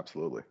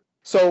 Absolutely.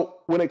 So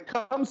when it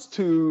comes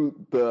to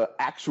the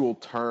actual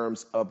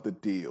terms of the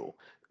deal,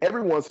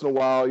 every once in a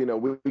while,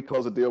 we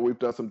close a deal. We've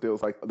done some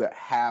deals like that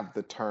have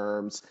the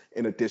terms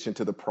in addition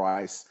to the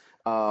price.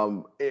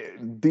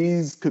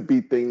 These could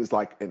be things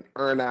like an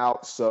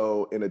earnout.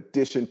 So in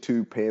addition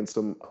to paying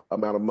some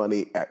amount of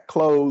money at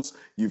close,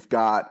 you've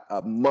got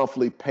a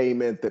monthly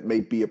payment that may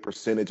be a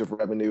percentage of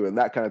revenue and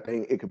that kind of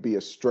thing. It could be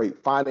a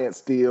straight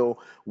finance deal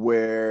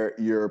where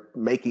you're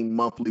making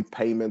monthly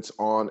payments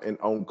on an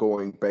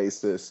ongoing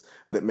basis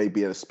that may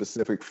be at a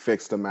specific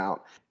fixed amount.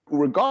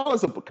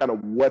 Regardless of kind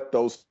of what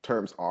those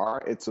terms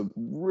are, it's a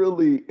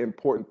really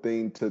important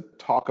thing to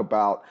talk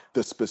about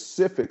the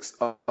specifics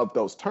of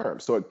those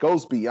terms. So it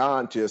goes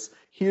beyond just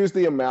here's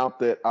the amount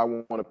that I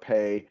want to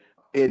pay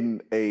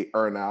in a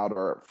earnout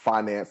or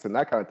finance and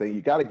that kind of thing.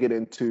 You got to get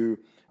into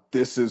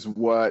this is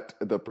what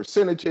the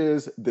percentage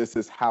is. This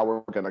is how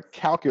we're going to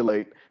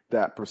calculate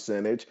that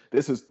percentage.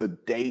 This is the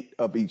date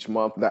of each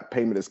month that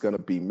payment is going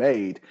to be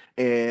made.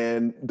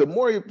 And the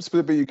more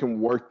specific you can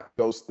work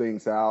those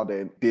things out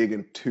and dig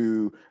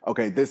into,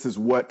 okay, this is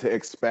what to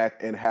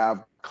expect and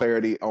have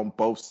clarity on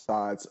both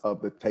sides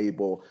of the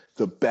table,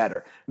 the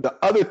better. The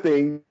other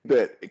thing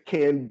that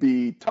can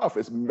be tough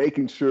is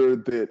making sure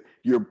that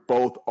you're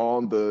both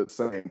on the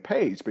same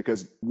page,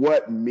 because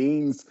what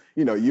means,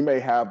 you may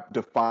have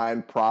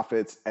defined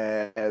profits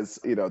as,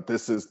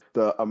 this is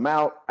the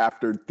amount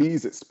after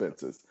these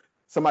expenses.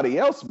 Somebody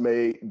else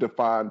may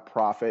define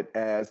profit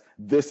as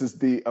this is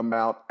the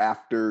amount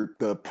after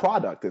the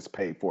product is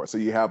paid for. So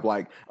you have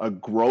like a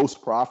gross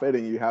profit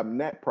and you have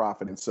net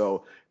profit. And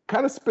so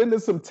kind of spending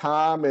some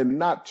time and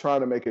not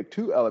trying to make it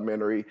too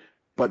elementary,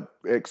 but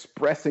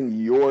expressing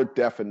your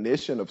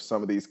definition of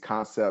some of these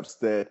concepts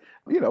that,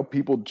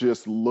 people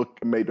just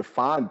may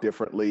define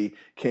differently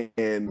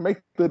can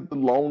make the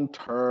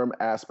long-term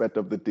aspect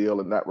of the deal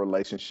and that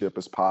relationship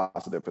as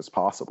positive as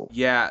possible.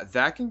 Yeah,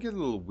 that can get a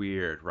little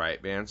weird,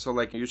 right, man? So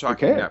like you're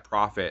talking net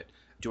profit.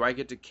 Do I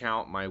get to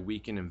count my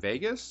weekend in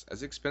Vegas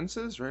as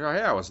expenses? Right? Oh,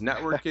 yeah, I was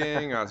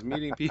networking, I was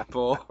meeting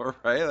people,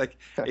 right? Like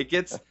it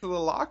gets a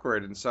little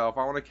awkward. And so if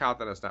I want to count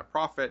that as net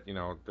profit,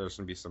 there's going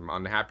to be some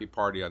unhappy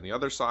party on the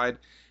other side.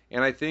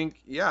 And I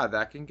think, yeah,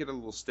 that can get a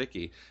little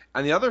sticky.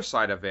 On the other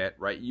side of it,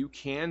 right, you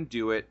can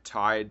do it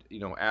tied,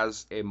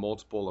 as a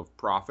multiple of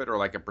profit or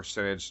like a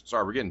percentage.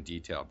 Sorry, we're getting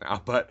detailed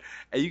now, but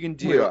you can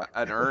do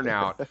an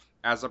earnout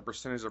as a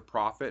percentage of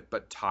profit,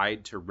 but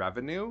tied to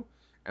revenue.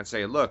 and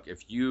say, look,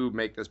 if you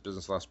make this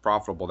business less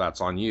profitable,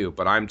 that's on you.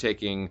 But I'm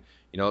taking,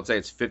 let's say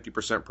it's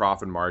 50%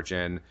 profit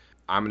margin.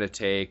 I'm going to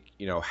take,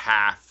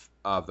 half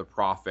of the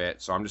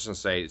profit. So I'm just going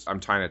to say I'm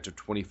tying it to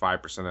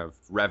 25% of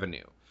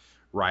revenue,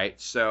 right?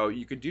 So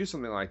you could do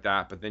something like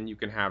that, but then you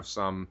can have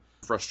some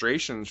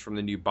frustrations from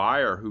the new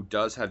buyer who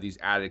does have these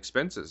added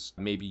expenses.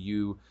 Maybe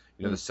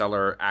the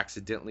seller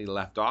accidentally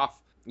left off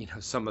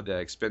some of the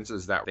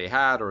expenses that they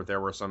had, or there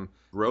were some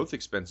growth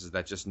expenses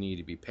that just need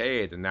to be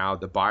paid, and now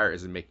the buyer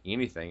isn't making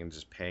anything and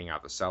just paying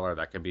out the seller.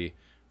 That can be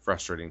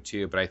frustrating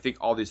too. But I think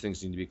all these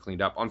things need to be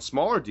cleaned up. On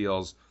smaller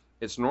deals,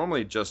 it's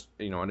normally just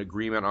an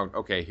agreement on,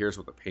 okay, here's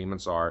what the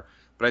payments are.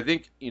 But I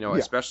think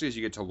especially as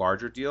you get to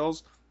larger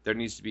deals, there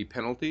needs to be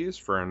penalties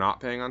for not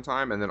paying on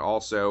time, and then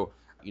also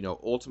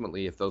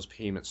ultimately if those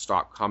payments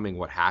stop coming,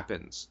 what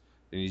happens?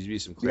 There needs to be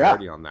some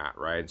clarity on that,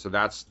 right? So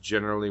that's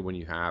generally when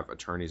you have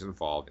attorneys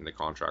involved in the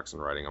contracts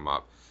and writing them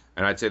up.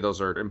 And I'd say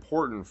those are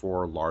important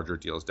for larger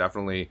deals,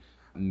 definitely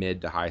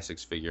mid to high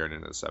six-figure and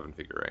into the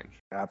seven-figure range.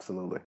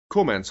 Absolutely.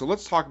 Cool, man. So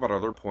let's talk about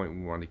another point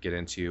we want to get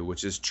into,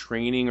 which is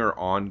training or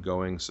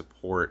ongoing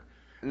support.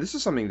 And this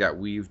is something that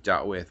we've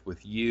dealt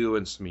with you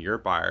and some of your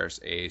buyers,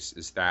 Ace,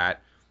 is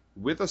that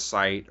with a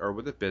site or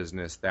with a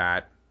business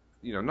that,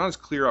 not as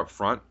clear up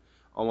front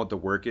on what the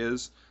work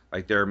is,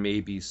 like there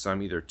may be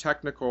some either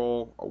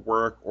technical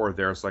work or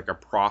there's like a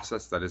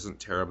process that isn't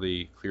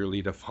terribly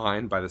clearly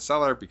defined by the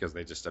seller because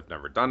they just have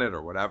never done it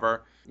or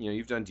whatever.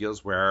 You've done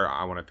deals where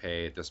I want to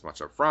pay this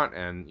much up front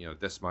and,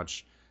 this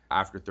much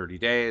after 30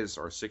 days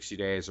or 60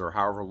 days or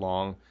however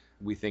long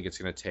we think it's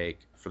going to take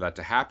for that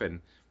to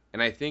happen.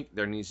 And I think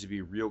there needs to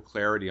be real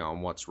clarity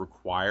on what's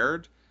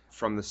required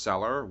from the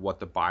seller,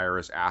 what the buyer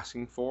is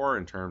asking for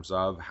in terms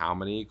of how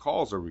many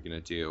calls are we going to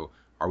do?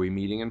 Are we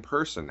meeting in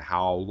person?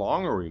 How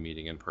long are we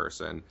meeting in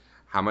person?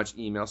 How much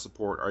email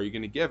support are you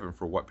going to give and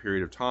for what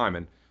period of time?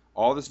 And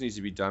all this needs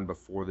to be done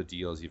before the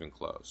deal is even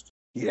closed.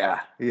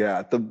 Yeah.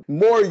 The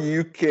more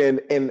you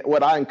can, and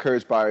what I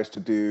encourage buyers to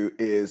do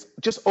is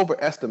just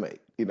overestimate.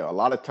 A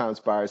lot of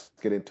times buyers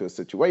get into a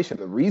situation.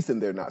 The reason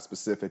they're not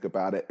specific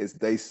about it is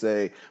they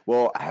say,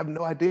 well, I have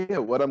no idea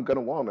what I'm going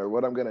to want or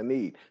what I'm going to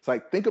need. It's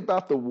like, think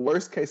about the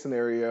worst case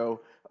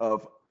scenario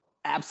of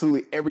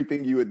absolutely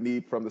everything you would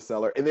need from the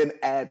seller and then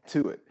add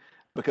to it.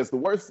 Because the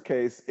worst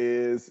case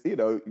is,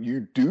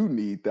 you do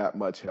need that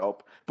much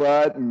help,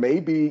 but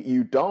maybe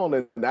you don't.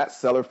 And that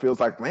seller feels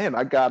like, man,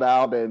 I got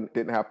out and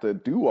didn't have to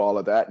do all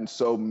of that. And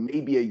so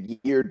maybe a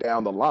year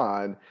down the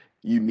line,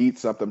 you need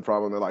something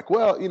from them. They're like,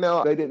 well,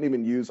 they didn't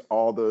even use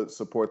all the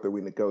support that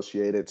we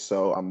negotiated.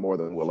 So I'm more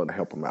than willing to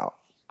help them out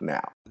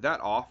now.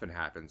 That often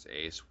happens,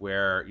 Ace,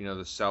 where,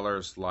 the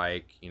seller's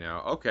like,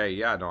 okay,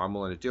 yeah, no, I'm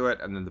willing to do it.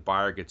 And then the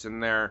buyer gets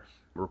in there,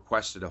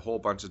 requested a whole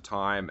bunch of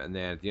time. And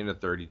then at the end of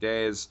 30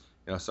 days,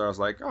 so I was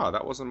like, oh,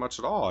 that wasn't much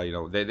at all.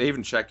 They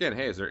even check in.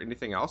 Hey, is there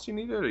anything else you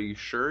needed? Are you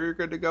sure you're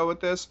good to go with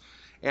this?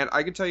 And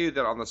I can tell you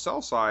that on the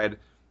sell side,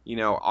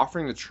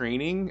 offering the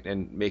training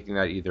and making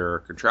that either a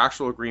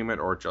contractual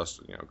agreement or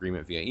just,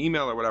 agreement via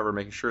email or whatever,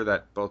 making sure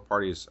that both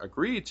parties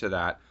agree to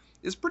that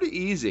is pretty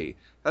easy.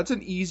 That's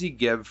an easy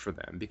give for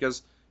them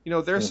because,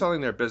 they're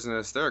selling their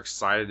business. They're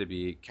excited to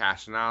be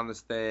cashing out on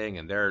this thing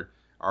and they're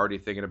already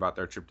thinking about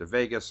their trip to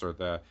Vegas or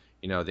the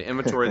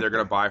inventory they're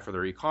going to buy for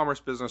their e-commerce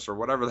business or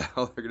whatever the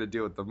hell they're going to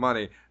do with the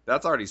money.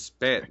 That's already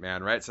spent,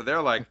 man, right? So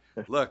they're like,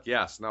 look,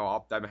 yes,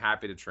 no, I'm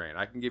happy to train.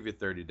 I can give you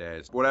 30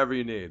 days, whatever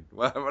you need,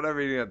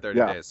 whatever you need in 30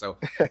 days. So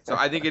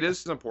I think it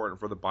is important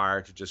for the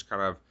buyer to just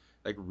kind of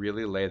like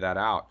really lay that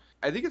out.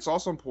 I think it's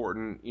also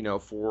important,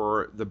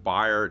 for the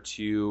buyer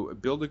to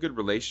build a good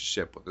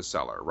relationship with the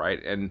seller,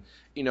 right? And,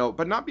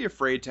 but not be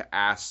afraid to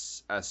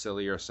ask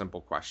silly or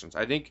simple questions.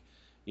 I think,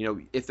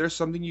 if there's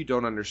something you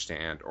don't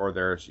understand or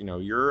there's,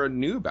 you're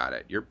new about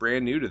it, you're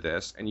brand new to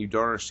this and you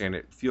don't understand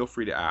it, feel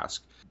free to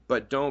ask.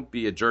 But don't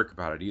be a jerk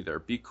about it either.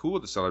 Be cool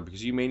with the seller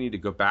because you may need to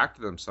go back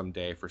to them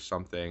someday for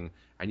something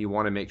and you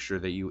want to make sure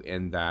that you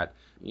end that,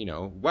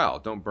 well,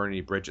 don't burn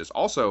any bridges.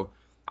 Also,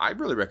 I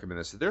really recommend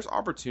this. If there's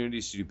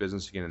opportunities to do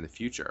business again in the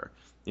future,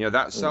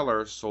 that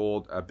seller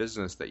sold a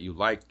business that you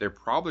liked, they're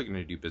probably going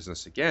to do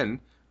business again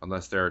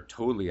unless they're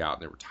totally out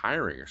and they're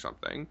retiring or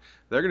something.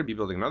 They're going to be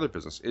building another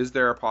business. Is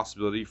there a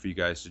possibility for you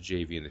guys to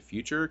JV in the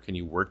future? Can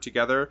you work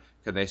together?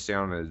 Can they stay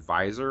on an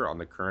advisor on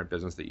the current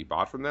business that you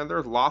bought from them?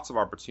 There's lots of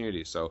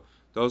opportunities. So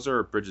those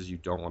are bridges you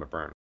don't want to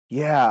burn.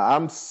 Yeah,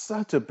 I'm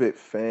such a big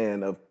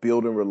fan of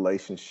building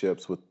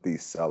relationships with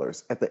these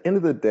sellers. At the end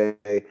of the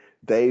day,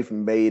 they've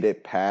made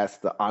it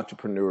past the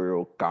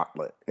entrepreneurial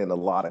gauntlet in a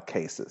lot of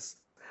cases.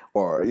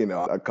 Or,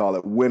 I call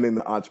it winning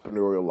the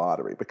entrepreneurial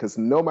lottery, because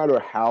no matter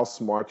how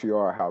smart you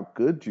are, how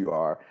good you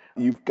are,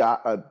 you've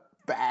got a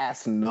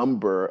vast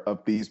number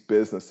of these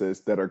businesses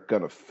that are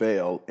going to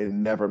fail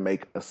and never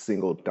make a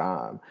single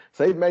dime.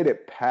 So they've made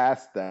it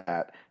past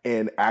that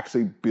and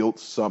actually built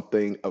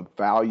something of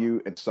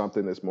value and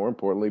something that's more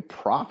importantly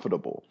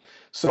profitable.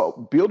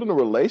 So building a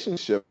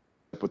relationship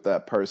with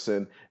that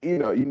person. You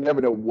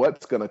never know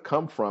what's going to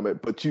come from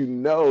it, but you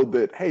know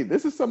that, hey,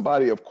 this is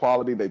somebody of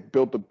quality. They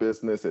built a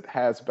business. It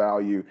has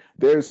value.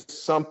 There's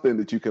something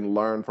that you can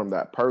learn from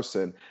that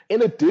person.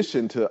 In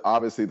addition to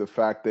obviously the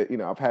fact that,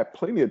 I've had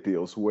plenty of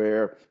deals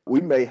where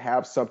we may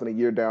have something a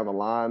year down the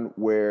line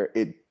where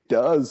it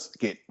does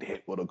get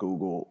hit with a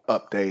Google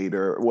update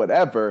or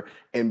whatever,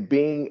 and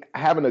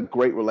having a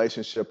great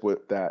relationship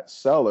with that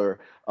seller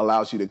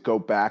allows you to go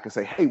back and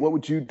say, hey, what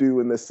would you do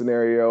in this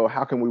scenario?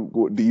 How can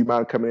do you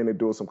mind coming in and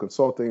doing some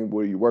consulting?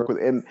 What do you work with?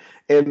 And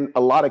in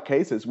a lot of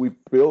cases, we've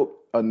built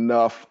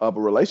enough of a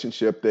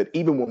relationship that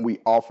even when we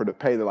offer to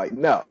pay, they're like,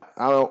 no,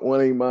 I don't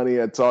want any money.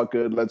 It's all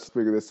good. Let's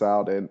figure this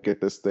out and get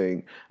this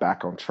thing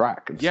back on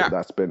track. And so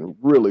that's been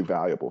really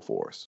valuable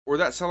for us. Or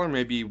that seller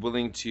may be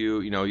willing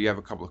to, you have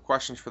a couple of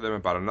questions for them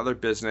about another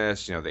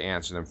business, they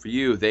answer them for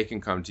you. They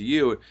can come to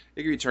you.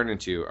 It could be turned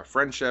into a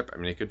friendship. I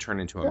mean, it could turn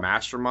into a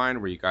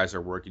mastermind where you guys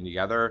are working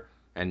together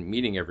and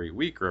meeting every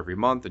week or every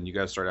month, and you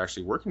guys start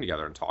actually working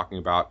together and talking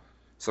about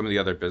some of the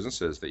other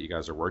businesses that you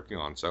guys are working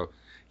on. So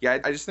yeah,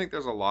 I just think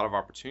there's a lot of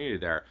opportunity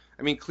there.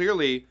 I mean,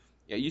 clearly,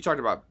 you talked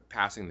about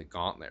passing the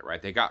gauntlet,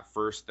 right? They got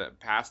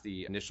past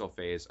the initial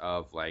phase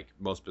of like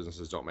most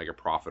businesses don't make a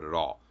profit at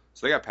all.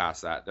 So they got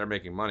past that. They're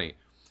making money.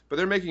 But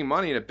they're making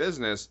money in a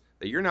business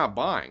that you're not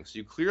buying. So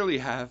you clearly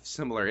have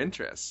similar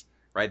interests,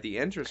 right? The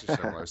interests are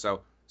similar.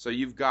 So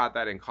you've got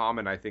that in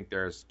common. I think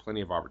there's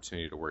plenty of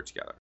opportunity to work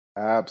together.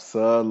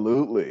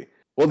 Absolutely.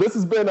 Well, this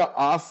has been an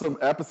awesome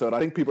episode. I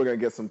think people are going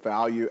to get some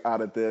value out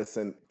of this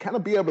and kind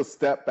of be able to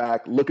step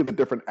back, look at the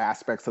different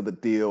aspects of the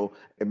deal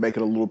and make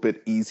it a little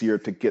bit easier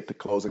to get to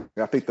closing.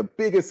 I think the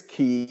biggest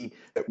key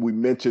that we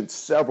mentioned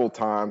several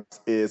times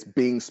is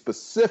being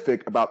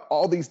specific about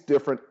all these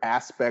different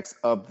aspects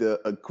of the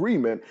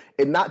agreement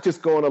and not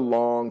just going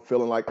along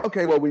feeling like,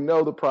 okay, well, we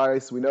know the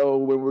price, we know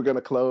when we're going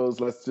to close,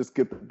 let's just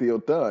get the deal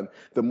done.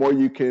 The more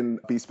you can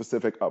be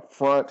specific up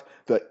front,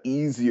 the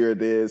easier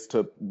it is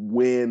to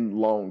win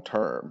long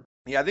term.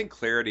 Yeah, I think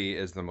clarity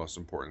is the most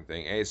important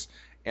thing, Ace.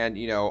 And,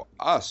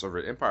 us over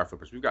at Empire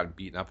Flippers, we've gotten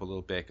beaten up a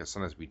little bit because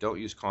sometimes we don't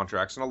use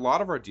contracts. And a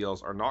lot of our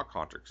deals are not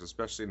contracts,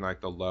 especially in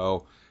like the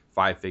low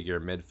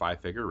 5-figure, mid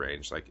 5-figure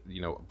range.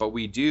 But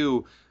we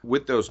do,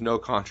 with those no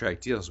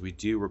contract deals, we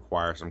do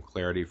require some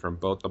clarity from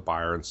both the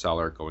buyer and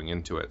seller going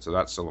into it. So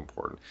that's still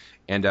important.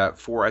 And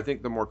for, I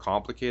think, the more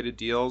complicated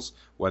deals,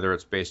 whether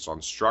it's based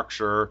on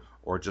structure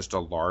or just a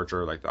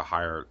larger, like the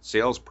higher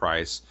sales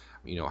price,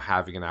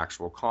 having an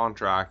actual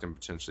contract and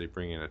potentially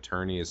bringing in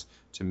attorneys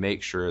to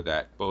make sure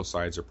that both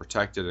sides are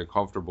protected and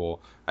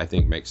comfortable, I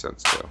think makes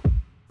sense too.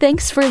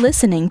 Thanks for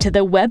listening to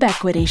the Web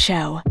Equity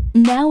Show.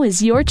 Now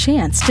is your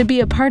chance to be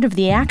a part of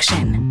the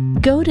action.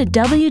 Go to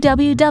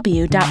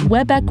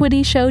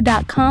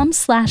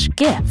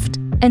www.webequityshow.com/gift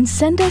and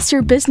send us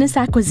your business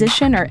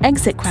acquisition or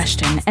exit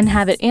question and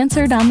have it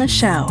answered on the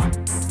show.